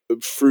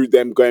through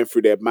them going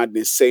through their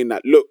madness, saying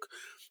that, look,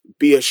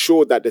 be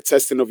assured that the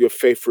testing of your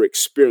faith for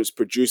experience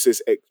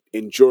produces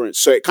endurance.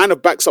 So it kind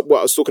of backs up what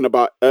I was talking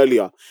about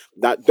earlier,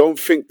 that don't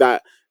think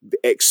that the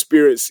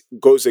experience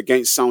goes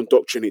against sound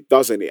doctrine. It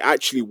doesn't. It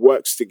actually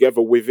works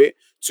together with it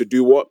to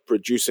do what?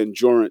 Produce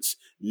endurance,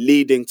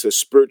 leading to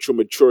spiritual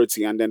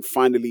maturity, and then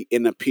finally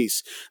inner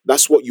peace.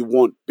 That's what you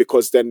want,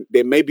 because then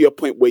there may be a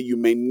point where you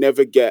may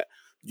never get,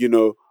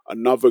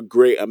 another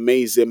great,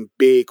 amazing,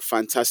 big,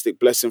 fantastic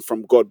blessing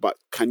from God. But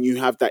can you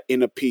have that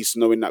inner peace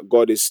knowing that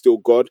God is still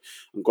God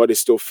and God is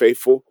still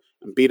faithful?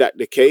 And be that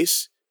the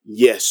case?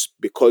 Yes,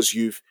 because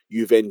you've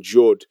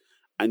endured.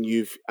 And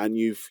you've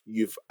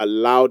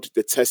allowed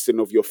the testing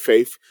of your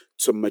faith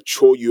to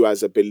mature you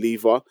as a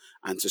believer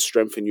and to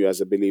strengthen you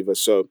as a believer.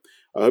 So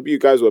I hope you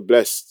guys were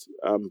blessed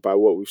by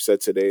what we've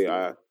said today.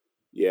 I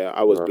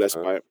was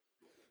blessed by it.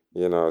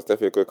 It's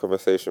definitely a good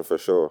conversation for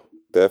sure.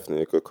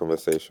 Definitely a good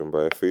conversation,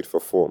 bro. Food for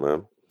thought,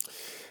 man.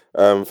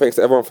 Thanks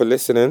to everyone for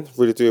listening.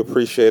 Really do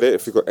appreciate it.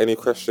 If you've got any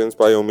questions,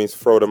 by all means,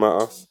 throw them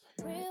at us.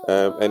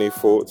 Any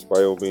thoughts,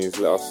 by all means,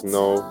 let us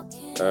know.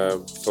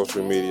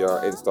 Social media,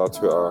 Insta,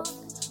 Twitter.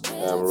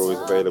 We're always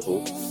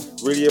available.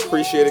 Really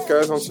appreciate it,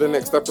 guys. On to the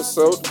next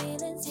episode.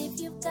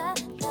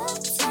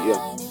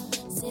 Yeah.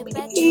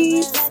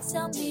 Peace.